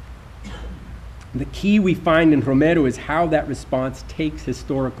blameworthiness. The key we find in Romero is how that response takes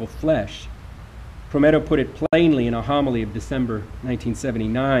historical flesh. Romero put it plainly in a homily of December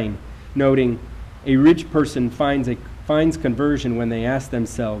 1979, noting, "A rich person finds conversion when they ask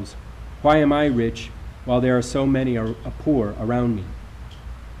themselves, 'Why am I rich while there are so many poor around me?'"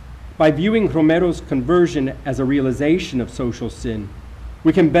 By viewing Romero's conversion as a realization of social sin,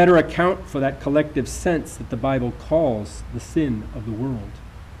 we can better account for that collective sense that the Bible calls the sin of the world.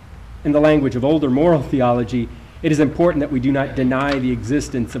 In the language of older moral theology, it is important that we do not deny the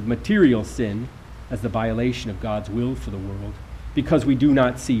existence of material sin as the violation of God's will for the world, because we do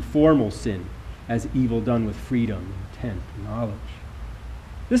not see formal sin as evil done with freedom, intent, and knowledge.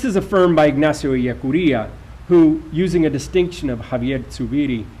 This is affirmed by Ignacio Ellacuría, who, using a distinction of Javier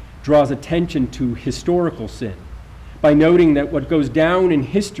Zubiri, draws attention to historical sin by noting that what goes down in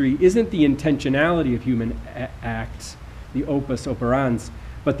history isn't the intentionality of human acts, the opus operans,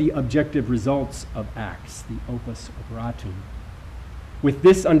 but the objective results of acts, the opus operatum. With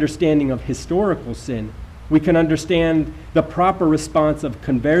this understanding of historical sin, we can understand the proper response of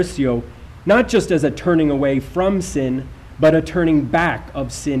conversio, not just as a turning away from sin, but a turning back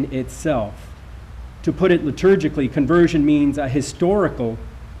of sin itself. To put it liturgically, conversion means a historical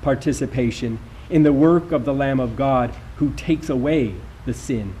participation in the work of the Lamb of God who takes away the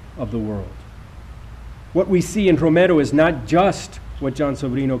sin of the world. What we see in Romero is not just what John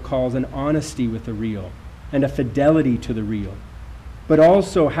Sobrino calls an honesty with the real and a fidelity to the real, but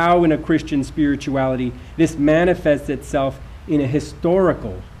also how in a Christian spirituality this manifests itself in a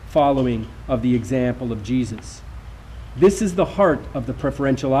historical following of the example of Jesus. This is the heart of the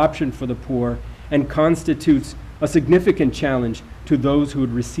preferential option for the poor and constitutes a significant challenge to those who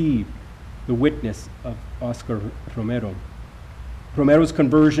would receive the witness of Oscar Romero. Romero's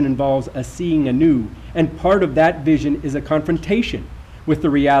conversion involves a seeing anew, and part of that vision is a confrontation with the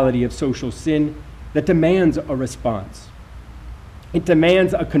reality of social sin that demands a response. It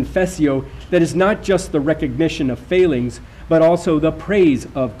demands a confessio that is not just the recognition of failings, but also the praise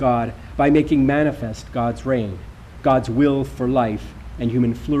of God by making manifest God's reign, God's will for life and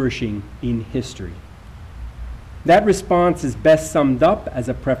human flourishing in history. That response is best summed up as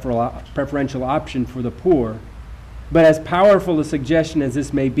a preferential option for the poor, but as powerful a suggestion as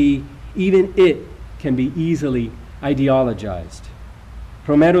this may be, even it can be easily ideologized.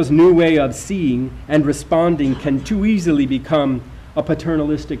 Romero's new way of seeing and responding can too easily become a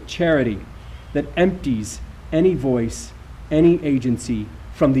paternalistic charity that empties any voice, any agency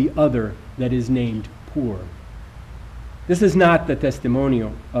from the other that is named poor. This is not the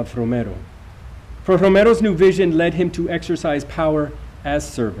testimonio of Romero. For Romero's new vision led him to exercise power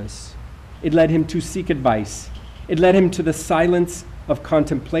as service. It led him to seek advice. It led him to the silence of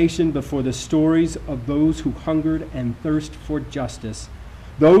contemplation before the stories of those who hungered and thirsted for justice,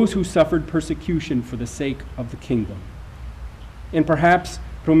 those who suffered persecution for the sake of the kingdom. In perhaps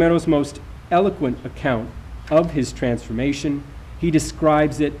Romero's most eloquent account of his transformation, he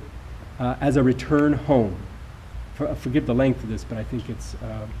describes it as a return home. Forgive the length of this, but I think it's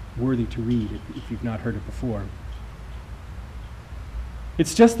worthy to read if you've not heard it before.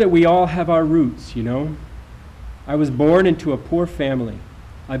 It's just that we all have our roots, you know. I was born into a poor family.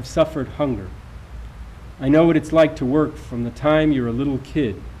 I've suffered hunger. I know what it's like to work from the time you're a little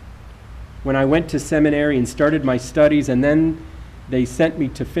kid. When I went to seminary and started my studies, and then they sent me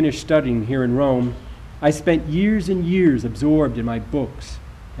to finish studying here in Rome, I spent years and years absorbed in my books,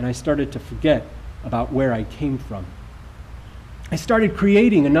 and I started to forget about where I came from. I started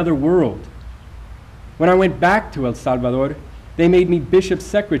creating another world. When I went back to El Salvador, they made me bishop's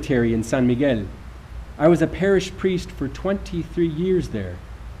secretary in San Miguel. I was a parish priest for 23 years there,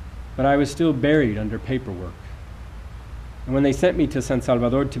 but I was still buried under paperwork. And when they sent me to San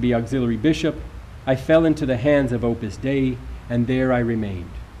Salvador to be auxiliary bishop, I fell into the hands of Opus Dei, and there I remained.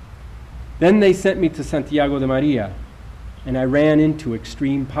 Then they sent me to Santiago de Maria, and I ran into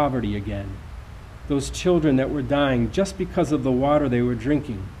extreme poverty again. Those children that were dying just because of the water they were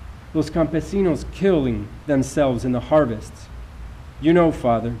drinking, those campesinos killing themselves in the harvests. You know,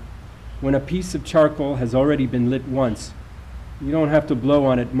 Father, when a piece of charcoal has already been lit once, you don't have to blow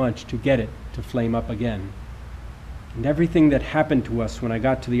on it much to get it to flame up again. And everything that happened to us when I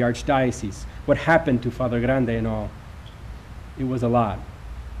got to the Archdiocese, what happened to Father Grande and all, it was a lot.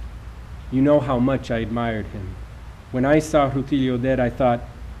 You know how much I admired him. When I saw Rutilio dead, I thought,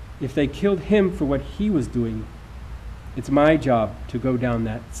 if they killed him for what he was doing, it's my job to go down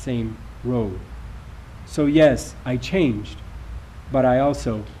that same road. So yes, I changed, but I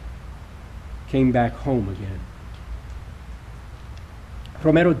also came back home again.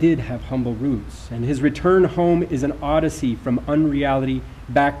 Romero did have humble roots, and his return home is an odyssey from unreality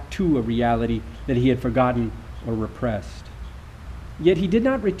back to a reality that he had forgotten or repressed. Yet he did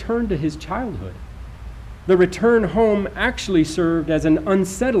not return to his childhood. The return home actually served as an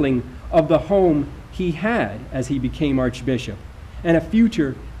unsettling of the home he had as he became archbishop, and a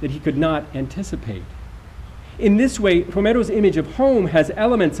future that he could not anticipate. In this way, Romero's image of home has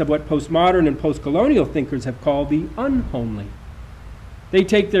elements of what postmodern and postcolonial thinkers have called the unhomely. They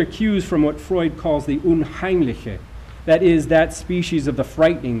take their cues from what Freud calls the Unheimliche, that is, that species of the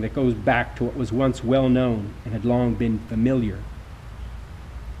frightening that goes back to what was once well known and had long been familiar.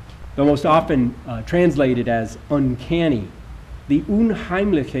 Though most often translated as uncanny, the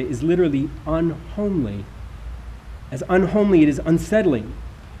Unheimliche is literally unhomely. As unhomely, it is unsettling.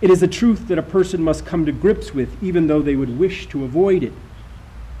 It is a truth that a person must come to grips with, even though they would wish to avoid it.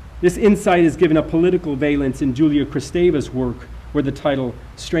 This insight is given a political valence in Julia Kristeva's work, where the title,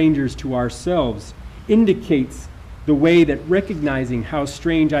 Strangers to Ourselves, indicates the way that recognizing how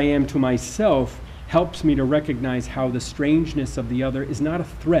strange I am to myself helps me to recognize how the strangeness of the other is not a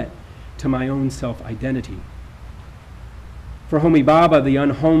threat to my own self-identity. For Homi Bhabha, the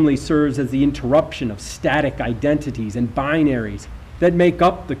unhomely serves as the interruption of static identities and binaries that make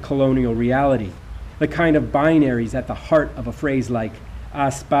up the colonial reality, the kind of binaries at the heart of a phrase like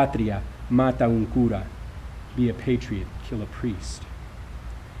 "Haz patria, mata un cura," be a patriot, kill a priest.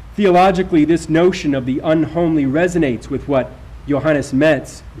 Theologically, this notion of the unhomely resonates with what Johannes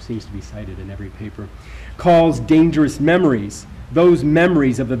Metz, who seems to be cited in every paper, calls dangerous memories, those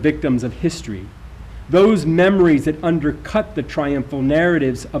memories of the victims of history, those memories that undercut the triumphal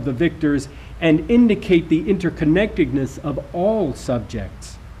narratives of the victors and indicate the interconnectedness of all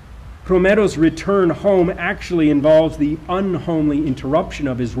subjects. Romero's return home actually involves the unhomely interruption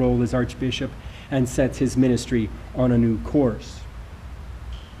of his role as archbishop and sets his ministry on a new course.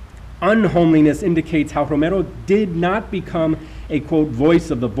 Unhomeliness indicates how Romero did not become a, quote,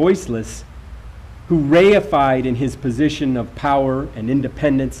 voice of the voiceless, who reified in his position of power and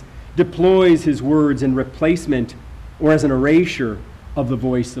independence, deploys his words in replacement or as an erasure of the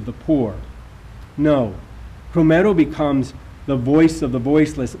voice of the poor. No, Romero becomes the voice of the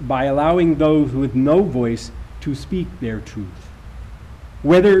voiceless by allowing those with no voice to speak their truth.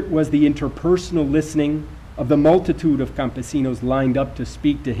 Whether it was the interpersonal listening of the multitude of campesinos lined up to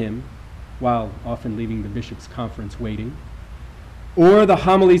speak to him, while often leaving the bishop's conference waiting, or the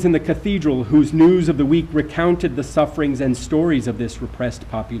homilies in the cathedral whose news of the week recounted the sufferings and stories of this repressed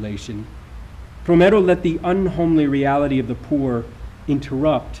population, Romero let the unhomely reality of the poor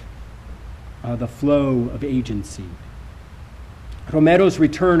interrupt the flow of agency. Romero's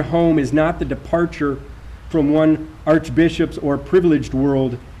return home is not the departure from one archbishop's or privileged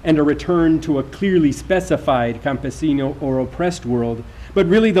world and a return to a clearly specified campesino or oppressed world, but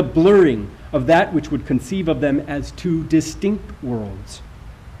really the blurring of that which would conceive of them as two distinct worlds.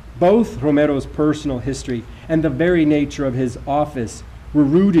 Both Romero's personal history and the very nature of his office were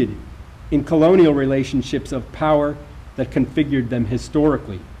rooted in colonial relationships of power that configured them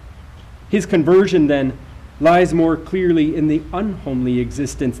historically. His conversion, then, lies more clearly in the unhomely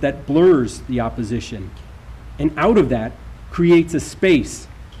existence that blurs the opposition, and out of that creates a space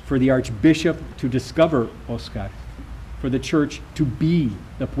for the Archbishop to discover Oscar, for the Church to be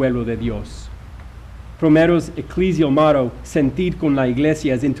the pueblo de Dios. Romero's ecclesial motto, sentir con la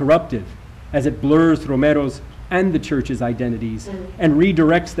iglesia, is interruptive as it blurs Romero's and the Church's identities and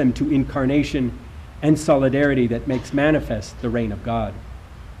redirects them to incarnation and solidarity that makes manifest the reign of God.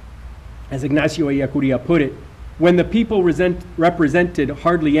 As Ignacio Ellacuría put it, when the people represented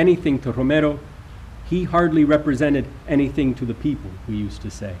hardly anything to Romero, he hardly represented anything to the people, we used to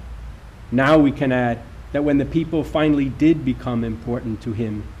say. Now we can add that when the people finally did become important to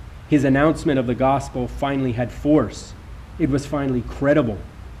him, his announcement of the gospel finally had force. It was finally credible.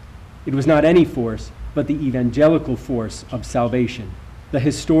 It was not any force, but the evangelical force of salvation, the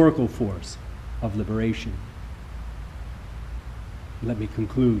historical force of liberation. Let me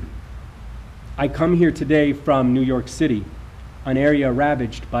conclude. I come here today from New York City, an area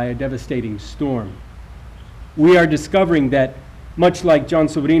ravaged by a devastating storm. We are discovering that, much like John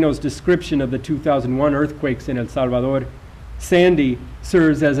Sobrino's description of the 2001 earthquakes in El Salvador, Sandy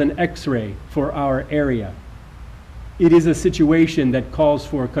serves as an X-ray for our area. It is a situation that calls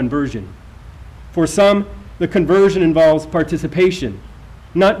for conversion. For some, the conversion involves participation,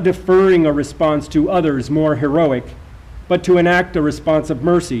 not deferring a response to others more heroic, but to enact a response of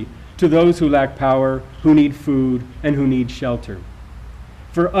mercy to those who lack power, who need food, and who need shelter.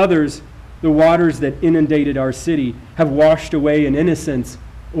 For others, the waters that inundated our city have washed away in innocence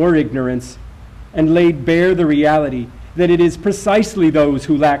or ignorance and laid bare the reality that it is precisely those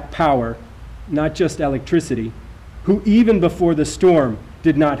who lack power, not just electricity, who even before the storm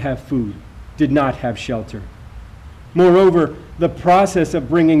did not have food, did not have shelter. Moreover, the process of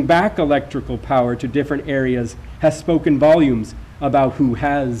bringing back electrical power to different areas has spoken volumes about who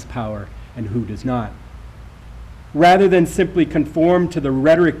has power and who does not. Rather than simply conform to the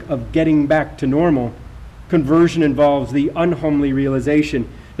rhetoric of getting back to normal, conversion involves the unhomely realization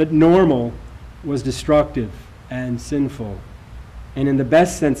that normal was destructive and sinful. And in the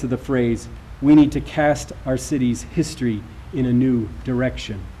best sense of the phrase, we need to cast our city's history in a new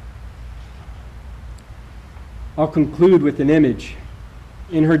direction. I'll conclude with an image.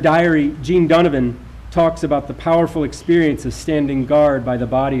 In her diary, Jean Donovan talks about the powerful experience of standing guard by the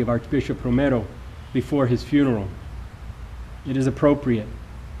body of Archbishop Romero before his funeral. It is appropriate.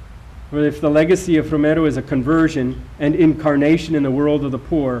 For if the legacy of Romero is a conversion and incarnation in the world of the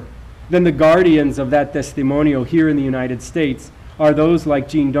poor, then the guardians of that testimonio here in the United States are those like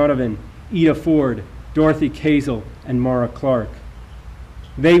Jean Donovan, Ida Ford, Dorothy Kazel, and Maura Clark.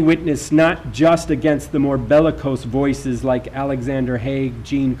 They witness not just against the more bellicose voices like Alexander Haig,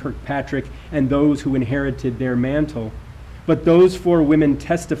 Jean Kirkpatrick, and those who inherited their mantle, but those four women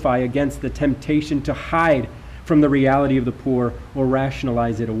testify against the temptation to hide from the reality of the poor or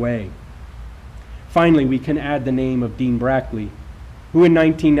rationalize it away. Finally, we can add the name of Dean Brackley, who in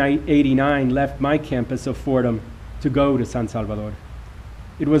 1989 left my campus of Fordham to go to San Salvador.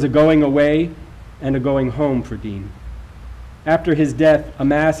 It was a going away and a going home for Dean. After his death, a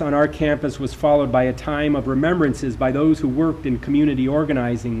mass on our campus was followed by a time of remembrances by those who worked in community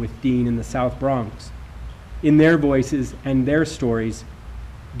organizing with Dean in the South Bronx. In their voices and their stories,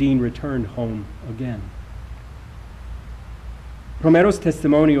 Dean returned home again. Romero's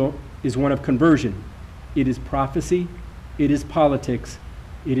testimonio is one of conversion. It is prophecy, it is politics,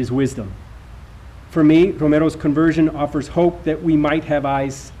 it is wisdom. For me, Romero's conversion offers hope that we might have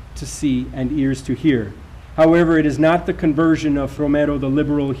eyes to see and ears to hear. However, it is not the conversion of Romero, the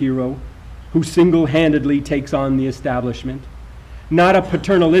liberal hero, who single-handedly takes on the establishment, not a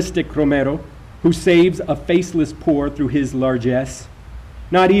paternalistic Romero, who saves a faceless poor through his largesse,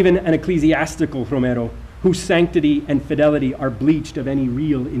 not even an ecclesiastical Romero, whose sanctity and fidelity are bleached of any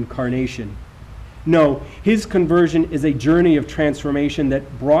real incarnation. No, his conversion is a journey of transformation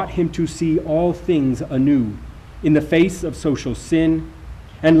that brought him to see all things anew in the face of social sin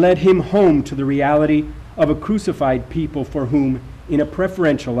and led him home to the reality of a crucified people for whom In a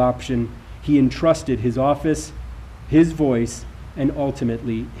preferential option, he entrusted his office, his voice, and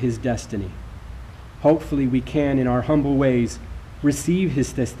ultimately his destiny. Hopefully we can, in our humble ways, receive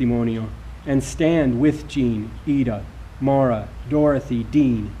his testimonio and stand with Jean, Ida, Maura, Dorothy,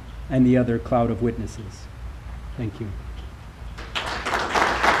 Dean, and the other cloud of witnesses. Thank you.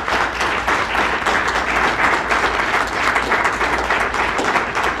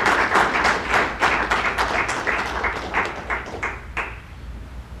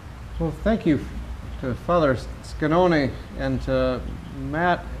 Well, thank you to Father Scannone and to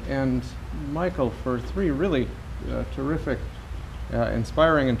Matt and Michael for three really terrific,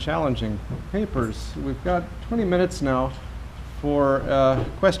 inspiring and challenging papers. We've got 20 minutes now for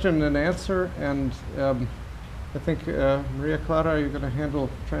question and answer, and I think Maria Clara, you're going to handle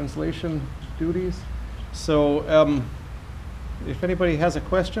translation duties. So if anybody has a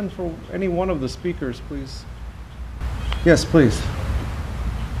question for any one of the speakers, please. Yes, please.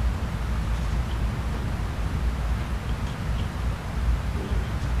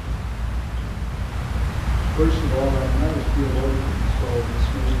 First of all, I'm not a theologian, so this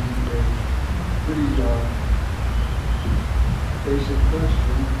may be a pretty basic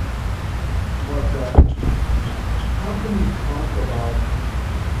question, but how can you talk about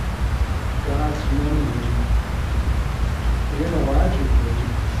God's memory analogically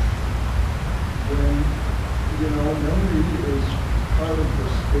when, memory is part of the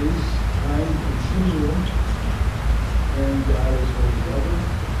space-time continuum and God is the other?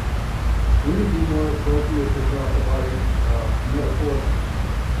 Would it be more appropriate to talk about it metaphorically?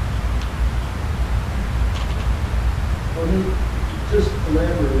 Let me just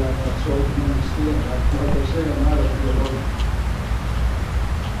elaborate on that so you can understand. Like I say, I'm not a theologian.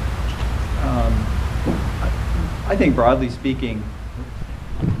 I think broadly speaking,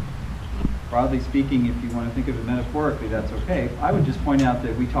 if you want to think of it metaphorically, that's okay. I would just point out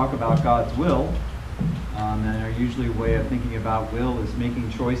that we talk about God's will, and our usually way of thinking about will is making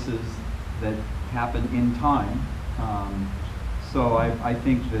choices that happen in time. So I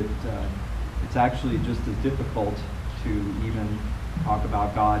think that it's actually just as difficult to even talk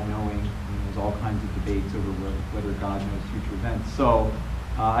about God knowing. There's all kinds of debates over whether God knows future events. So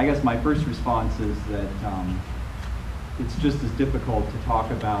I guess my first response is that it's just as difficult to talk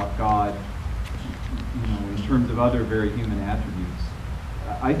about God, in terms of other very human attributes.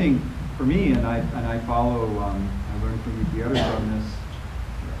 I think for me, and I follow, I learned from the others on this,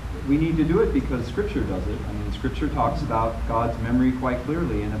 we need to do it because Scripture does it. I mean, Scripture talks about God's memory quite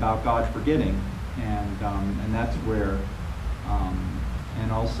clearly and about God forgetting, and that's where,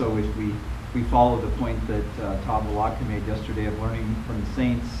 and also if we follow the point that Todd Walaka made yesterday of learning from the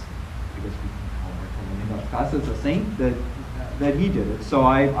saints, I guess we can call God as a saint, that he did it. So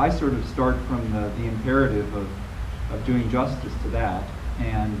I sort of start from the imperative of doing justice to that,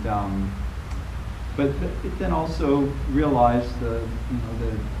 and but it then also realize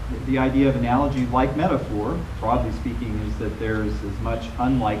the idea of analogy like metaphor, broadly speaking, is that there is as much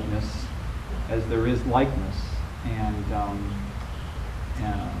unlikeness as there is likeness, and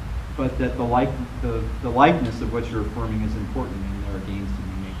but that the likeness of what you're affirming is important, and there are gains to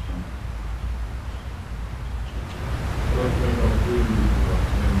be made from it.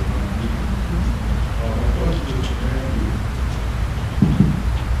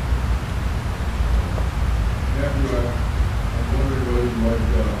 I'm wondering whether you might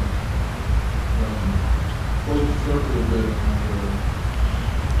close the circle a bit on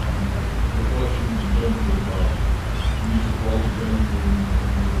the questions in terms of use of all the memory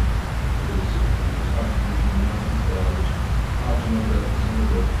and his contribution to complement that some of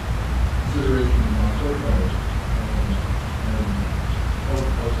the considerations in my profiles and help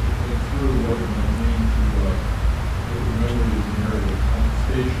us to think through what it might mean to take the memory as an area of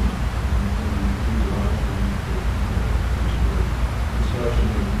contestation and some of the theological discussion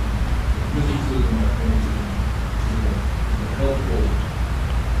of mysticism, I think, is a helpful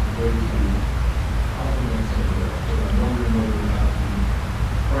way to complement some of that. But I'm wondering whether or not the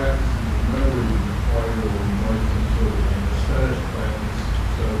practices of memory require or invite some sort of an aesthetic practice,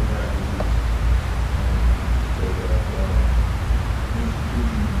 set of practices, so that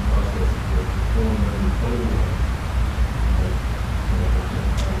institution processes that perform memory otherwise.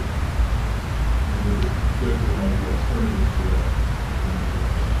 Good for one of the alternatives to that.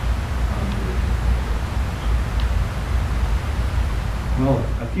 Well,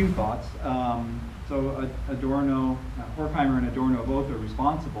 a few thoughts. So Adorno, Horkheimer and Adorno both are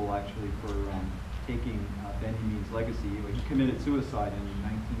responsible actually for taking Benjamin's legacy. He committed suicide in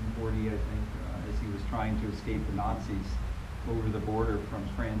 1940, I think, as he was trying to escape the Nazis over the border from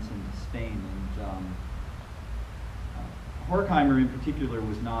France into Spain. And Horkheimer in particular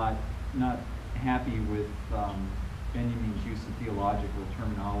was not happy with Benjamin's use of theological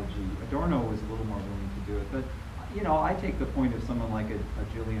terminology. Adorno was a little more willing to do it, but you know, I take the point of someone like a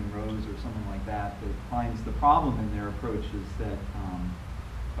Gillian Rose or someone like that finds the problem in their approach is that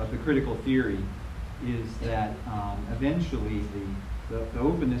of the critical theory is that eventually the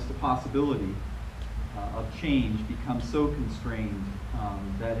openness to possibility of change becomes so constrained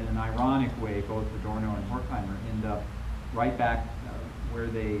that in an ironic way, both Adorno and Horkheimer end up right back where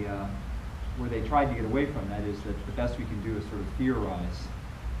they tried to get away from. That is, that the best we can do is sort of theorize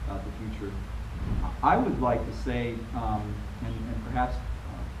about the future. I would like to say, and perhaps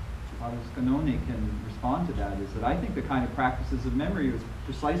Father Scannone can respond to that, is that I think the kind of practices of memory was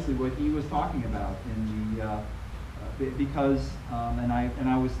precisely what he was talking about in the because and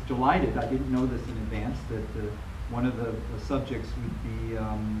I was delighted. I didn't know this in advance that one of the subjects would be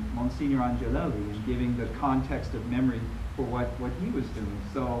Monsignor Angelelli and giving the context of memory for what he was doing.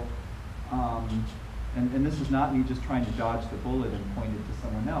 So. And this is not me just trying to dodge the bullet and point it to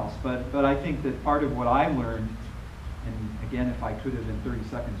someone else, but I think that part of what I learned, and again, if I could have in 30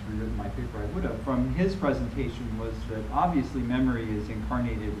 seconds rewritten my paper, I would have, from his presentation was that obviously memory is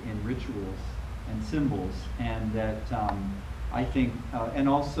incarnated in rituals and symbols, and that I think, and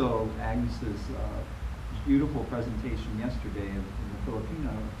also Agnes's beautiful presentation yesterday in the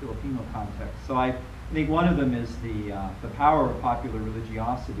Filipino context. So I think one of them is the power of popular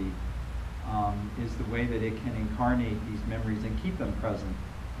religiosity. Is the way that it can incarnate these memories and keep them present,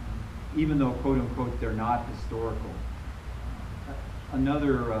 even though, quote unquote, they're not historical.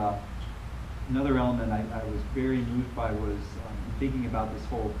 Another element I was very moved by was thinking about this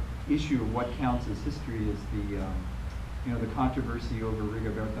whole issue of what counts as history is the controversy over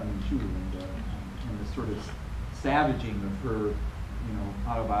Rigoberta Menchú and the sort of savaging of her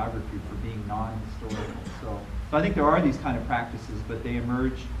autobiography for being non-historical. So I think there are these kind of practices, but they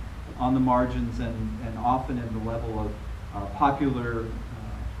emerge on the margins and often in the level of popular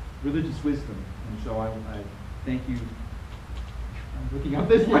religious wisdom. And so I thank you. I'm looking up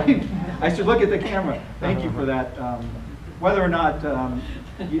this way. I should look at the camera. Thank you for that. Whether or not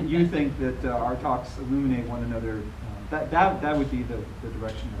you think that our talks illuminate one another, that would be the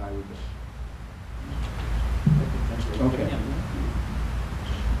direction that I would go. Okay.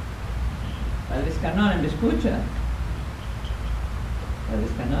 Padre Scannone, ¿me escucha? Padre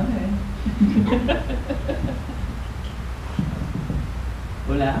Scannone.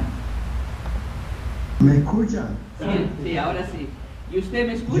 Hola. ¿Me escucha? Sí, ahora sí. ¿Y usted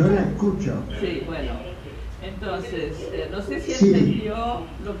me escucha? Yo la escucho. Sí, bueno. Entonces, no sé si Sí. entendió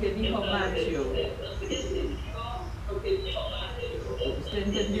lo que dijo Macho. ¿Usted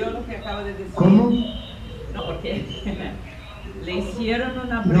entendió lo que acaba de decir? ¿Cómo? No, porque le hicieron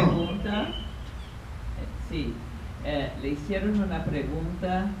una pregunta. Sí, le hicieron una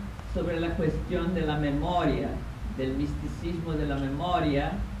pregunta sobre la cuestión de la memoria, del misticismo de la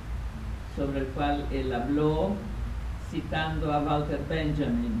memoria, sobre el cual él habló citando a Walter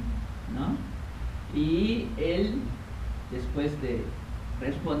Benjamin, ¿no? Y él, después de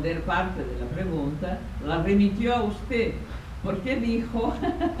responder parte de la pregunta, la remitió a usted, porque dijo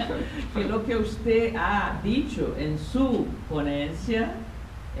que lo que usted ha dicho en su ponencia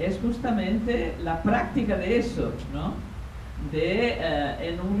es justamente la práctica de eso, ¿no?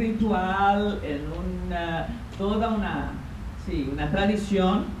 En un ritual, en toda una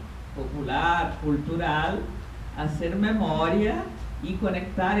tradición popular, cultural, hacer memoria y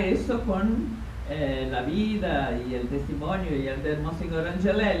conectar eso con la vida y el testimonio y el de Monsignor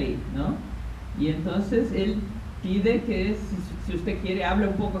Angelelli, ¿no? Y entonces él pide que, si usted quiere, hable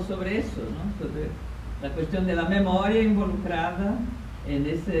un poco sobre eso, ¿no? Sobre la cuestión de la memoria involucrada en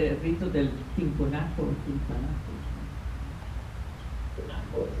ese rito del Tinkunaco.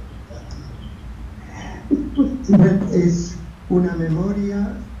 Es una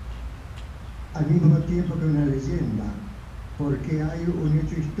memoria al mismo tiempo que una leyenda, porque hay un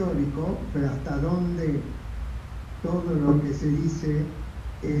hecho histórico, pero hasta donde todo lo que se dice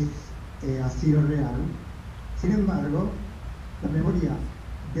ha sido real. Sin embargo, la memoria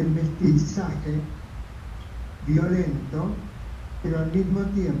del mestizaje violento, pero al mismo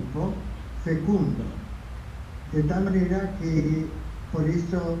tiempo fecundo, de tal manera que por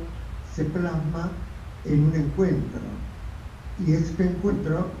eso se plasma en un encuentro, y este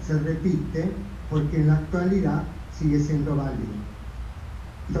encuentro se repite porque en la actualidad sigue siendo válido.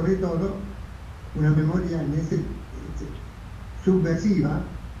 Sobre todo, una memoria subversiva,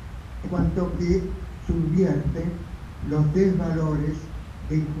 en cuanto que subvierte los desvalores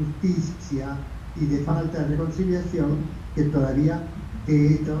de injusticia y de falta de reconciliación que todavía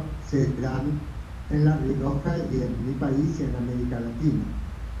de hecho se dan en La Rioja y en mi país y en América Latina.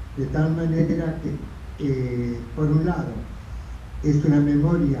 De tal manera que, por un lado, es una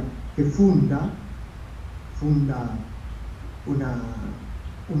memoria que funda un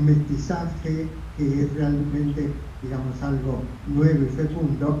mestizaje que es realmente, digamos, algo nuevo y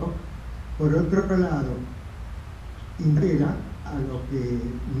fecundo. Por otro lado, integra a lo que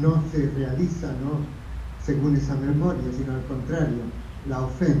no se realiza, ¿no?, según esa memoria, sino al contrario, la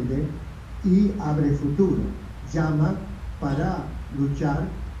ofende y abre futuro, llama para luchar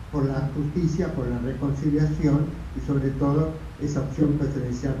por la justicia, por la reconciliación y sobre todo esa opción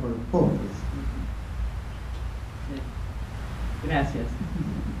preferencial por los pobres. Gracias.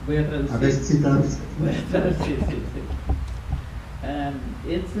 Voy a traducir. A ver si traduce. Voy a traducir, sí, sí.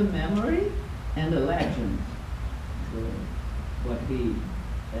 It's a memory and a legend, what he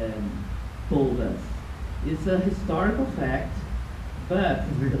told us. It's a historical fact, but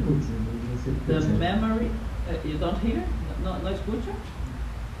the memory, you don't hear? No escucha?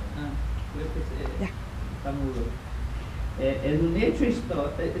 Está mudo. Es un hecho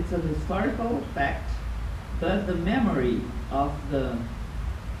histórico, it's a historical fact, but the memory of the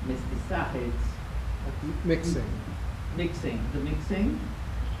mestizaje, it's Mixing. the mixing,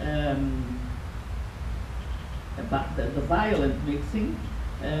 about the violent mixing,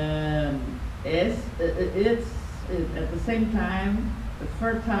 it's at the same time a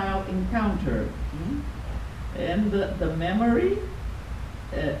fertile encounter, and the memory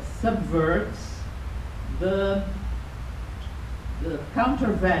subverts the counter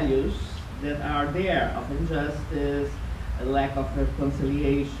values that are there of injustice, a lack of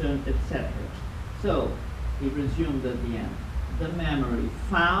reconciliation, etc. So he resumed at the end. The memory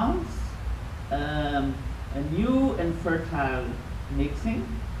founds a new and fertile mixing.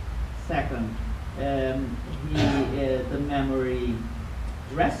 Second, the memory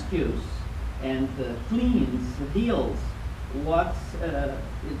rescues and cleans, heals what's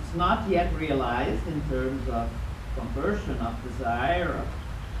it's not yet realized in terms of conversion, of desire.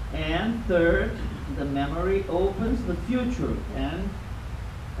 And third, the memory opens the future and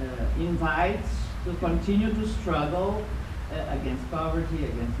invites to continue to struggle against poverty,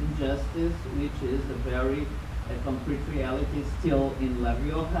 against injustice, which is a very concrete reality still in La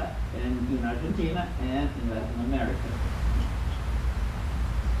Rioja and in Argentina and in Latin America.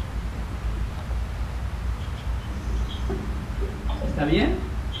 ¿Está bien?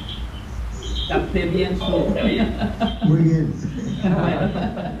 Capté bien su... Muy bien. Bueno,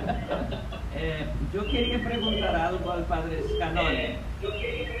 yo quería preguntar algo al padre Scannone.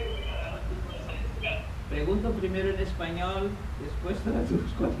 Pregunto primero en español, después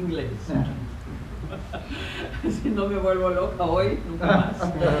traduzco en inglés. Si no me vuelvo loca hoy, nunca más.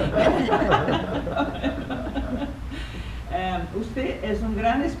 Usted es un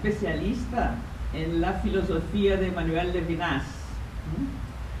gran especialista en la filosofía de Manuel Levinas.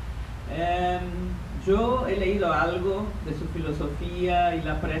 Yo he leído algo de su filosofía y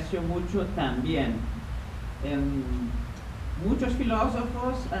la aprecio mucho también. Muchos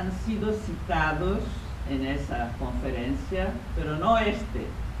filósofos han sido citados en esa conferencia, pero no este.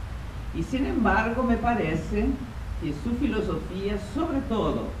 Y sin embargo me parece que su filosofía, sobre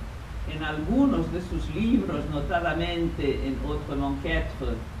todo en algunos de sus libros, notadamente en Notre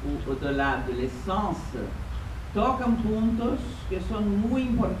ou de l'adolescence, tocan puntos que son muy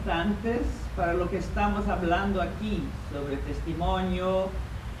importantes para lo que estamos hablando aquí, sobre testimonio,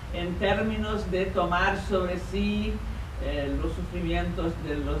 en términos de tomar sobre sí los sufrimientos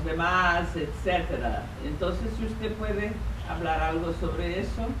de los demás, etc. Entonces, si usted puede hablar algo sobre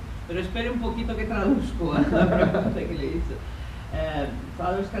eso, pero espere un poquito que traduzco la pregunta que le hice.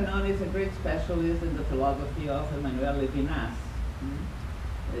 Father Scannone is a great specialist in the philosophy of Emmanuel Levinas,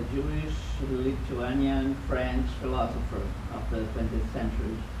 a Jewish, Lithuanian, French philosopher of the 20th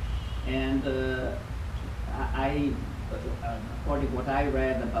century. And according to what I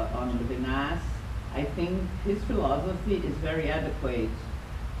read on Levinas, I think his philosophy is very adequate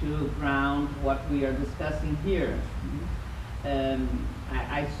to ground what we are discussing here.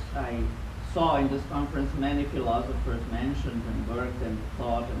 I saw in this conference many philosophers mentioned and worked and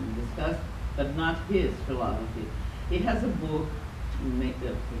thought and discussed, but not his philosophy. He has a book, he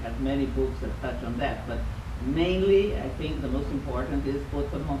has many books that touch on that, but mainly I think the most important is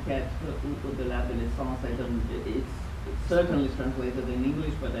Autre Enquête de l'adolescence. It's certainly translated in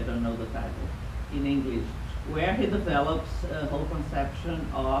English, but I don't know the title in English, where he develops a whole conception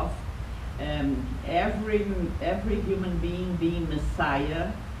of every human being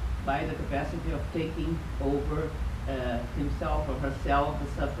Messiah by the capacity of taking over himself or herself, the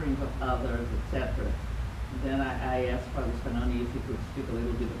sufferings of others, etc. Then I asked Father Scannone if he could speak a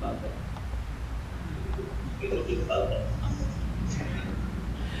little bit about that.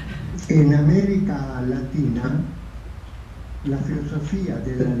 En América Latina, la filosofía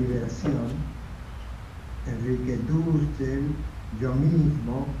de la liberación, Enrique Dussel, yo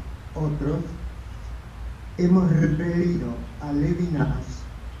mismo, otros, hemos referido a Levinas,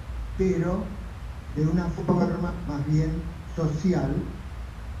 pero de una forma más bien social,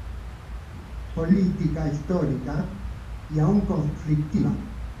 política, histórica y aún conflictiva.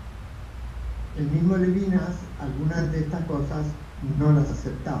 El mismo Levinas algunas de estas cosas no las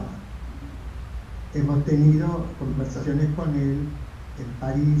aceptaba. Hemos tenido conversaciones con él en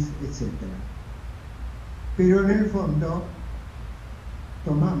París, etc. Pero en el fondo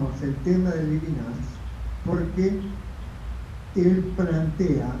tomamos el tema de Levinas porque él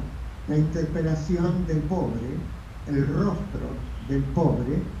plantea la interpelación del pobre, el rostro del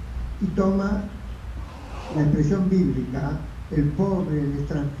pobre, y toma la expresión bíblica, el pobre, el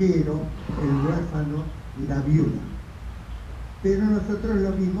extranjero, el huérfano y la viuda. Pero nosotros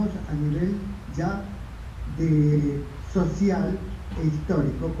lo vimos a nivel ya de social e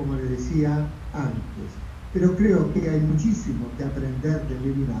histórico, como le decía antes. Pero creo que hay muchísimo que aprender de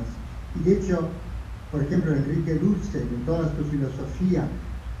Levinas. Y de hecho, por ejemplo, Enrique Dussel, en toda su filosofía,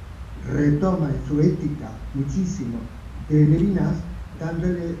 retoma en su ética muchísimo de Levinas,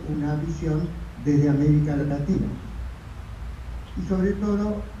 dándole una visión desde América Latina. Y sobre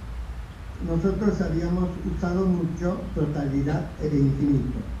todo, nosotros habíamos usado mucho totalidad e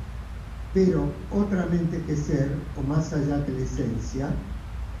infinito. Pero otra mente que ser, o más allá que la esencia,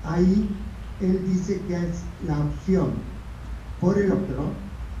 ahí él dice que es la opción por el otro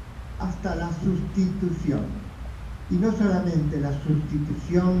hasta la sustitución. Y no solamente la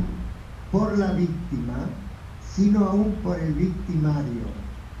sustitución por la víctima, sino aún por el victimario.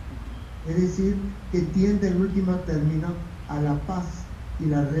 Es decir, que tiende en último término a la paz y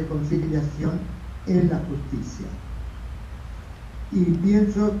la reconciliación en la justicia. Y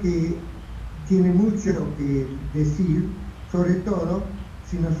pienso que tiene mucho que decir, sobre todo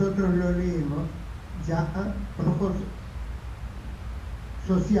si nosotros lo leemos ya con ojos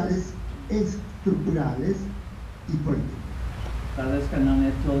sociales, estructurales y políticos. Father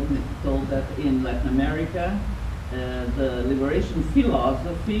Scannone told that in Latin America, the liberation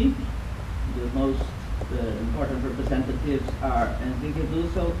philosophy, the most important representatives are Enrique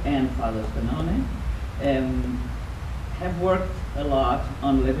Dussel and Father Scannone, have worked a lot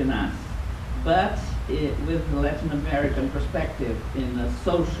on Levinas, but with the Latin American perspective in a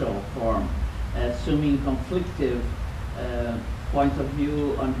social form, assuming conflictive point of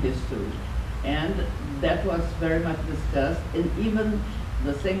view on history. And that was very much discussed, and even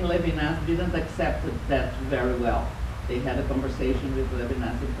the same Levinas didn't accept that very well. They had a conversation with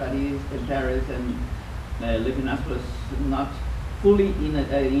Levinas in Paris, and Levinas was not fully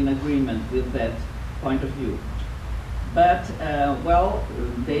in agreement with that point of view. But, well,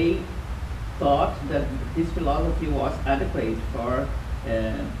 they thought that his philosophy was adequate for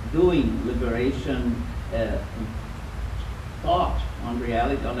doing liberation thought on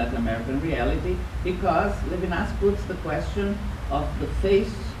reality, on Latin American reality, because Levinas puts the question of the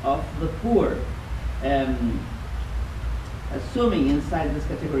face of the poor, assuming inside this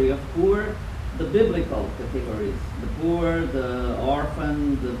category of poor the biblical categories: the poor, the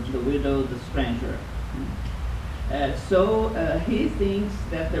orphan, the widow, the stranger. So he thinks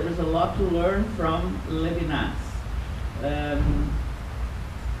that there is a lot to learn from Levinas.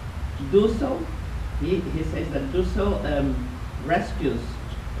 Dussel, he says that Dussel rescues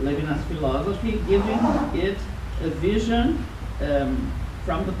Levinas' philosophy, giving it a vision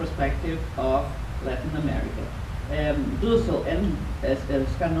from the perspective of Latin America. Dussel and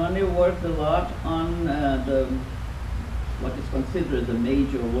Scannone worked a lot on what is considered the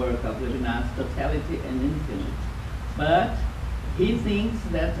major work of Levinas, Totality and Infinite. But he thinks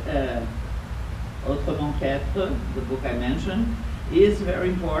that Autre Enquête, the book I mentioned, is very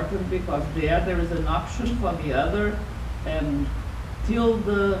important because there is an option for the other till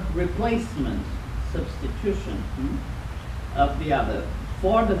the replacement, substitution of the other,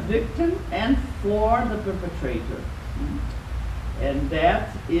 for the victim and for the perpetrator. And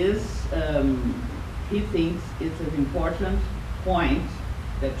that is, he thinks it's an important point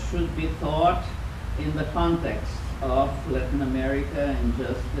that should be thought in the context of Latin America,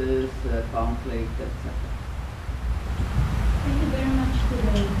 injustice, conflict, etc. Thank you very much to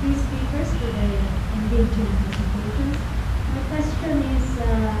the three speakers for the engaging presentations. My question is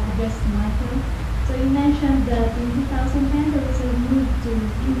addressed to Michael. So you mentioned that in 2010 there was a move to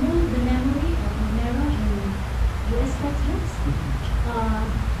remove the memory of Romero in U.S. textbooks,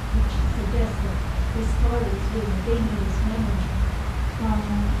 which suggests that the stories with a dangerous memory. Can you tell us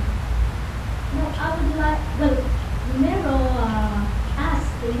a bit more about that? And also, what is the impact of that move? And also, what is the impact of that move on the Latin American community? Thank you. Uh, No, I would like, well, Nero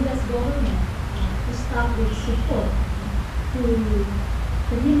asked the U.S. government to stop with support to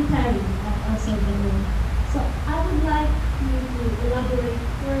the military of El Salvador. So I would like you to elaborate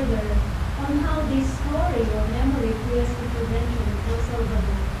further on how this story or memory of U.S. intervention in El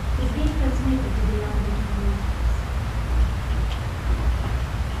Salvador is being transmitted to the younger generations.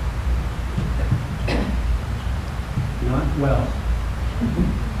 Not well.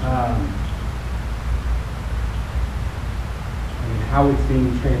 I mean, how it's being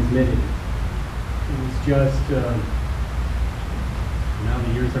transmitted. It was just, now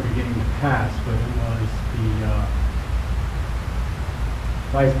the years are beginning to pass, but it was the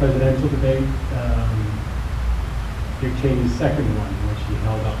vice presidential debate, Dick Cheney's second one, in which he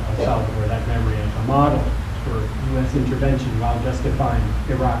held up El Salvador, that memory, as a model for U.S. intervention while justifying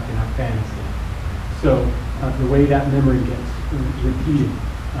Iraq and Afghanistan. So the way that memory gets repeated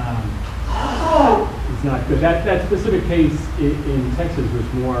is not good. That specific case in Texas was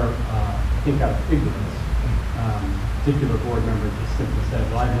more, I think, out of ignorance. Particular board member just simply said,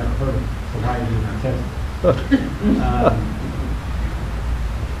 well, I've never heard of it, so why are you doing our test?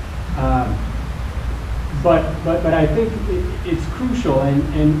 But I think it's crucial,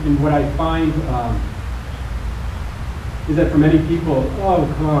 and what I find is that for many people, oh,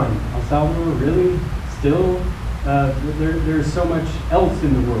 come on, El Salvador, really? Still? There's so much else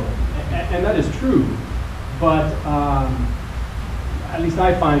in the world. And that is true, but at least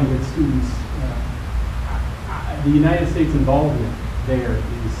I find with students, the United States involvement there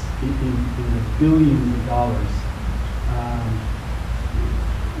is in the billions of dollars,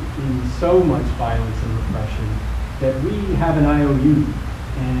 in so much violence and repression that we have an IOU,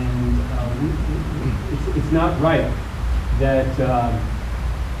 and it's not right that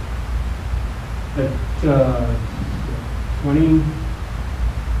 20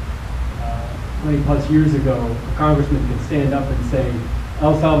 plus years ago, a congressman could stand up and say,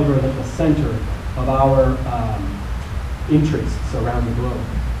 El Salvador is at the center of our interests around the globe.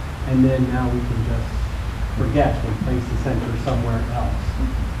 And then now we can just forget and place the center somewhere else.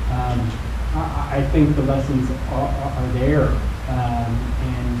 I think the lessons are there,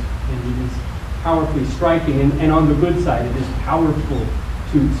 and it is powerfully striking. And on the good side, it is powerful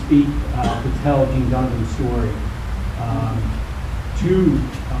to speak, to tell Jean Donovan's story to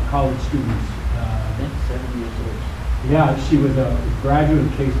college students. 7 years old. Yeah, she was a graduate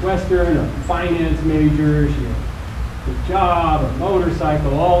of Case Western, a finance major. She had a good job, a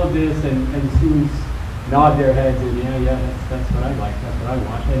motorcycle, all of this, and students nod their heads and yeah, that's what I like, that's what I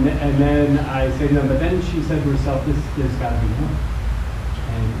want. And then I say to them, but then she said to herself, there's got to be more.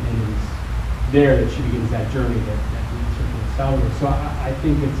 And it's there that she begins that journey that leads her to El Salvador. So I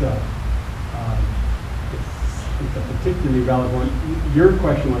think it's a particularly relevant. Your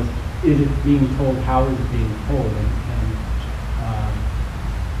question was, is it being told? How is it being told? And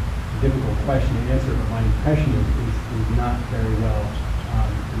difficult question to answer, but my impression is not very well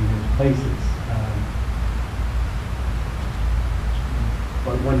in many places.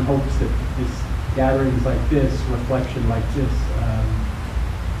 But one hopes that gatherings like this, reflection like this,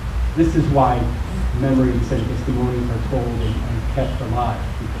 this is why memories and testimonies are told and kept alive,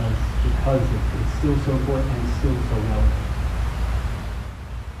 because it's still so important and still so relevant.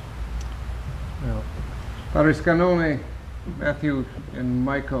 Well, Padre Scannone, Matthew and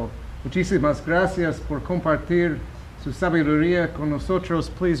Michael, muchísimas gracias por compartir su sabiduría con nosotros.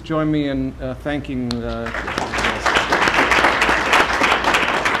 Please join me in thanking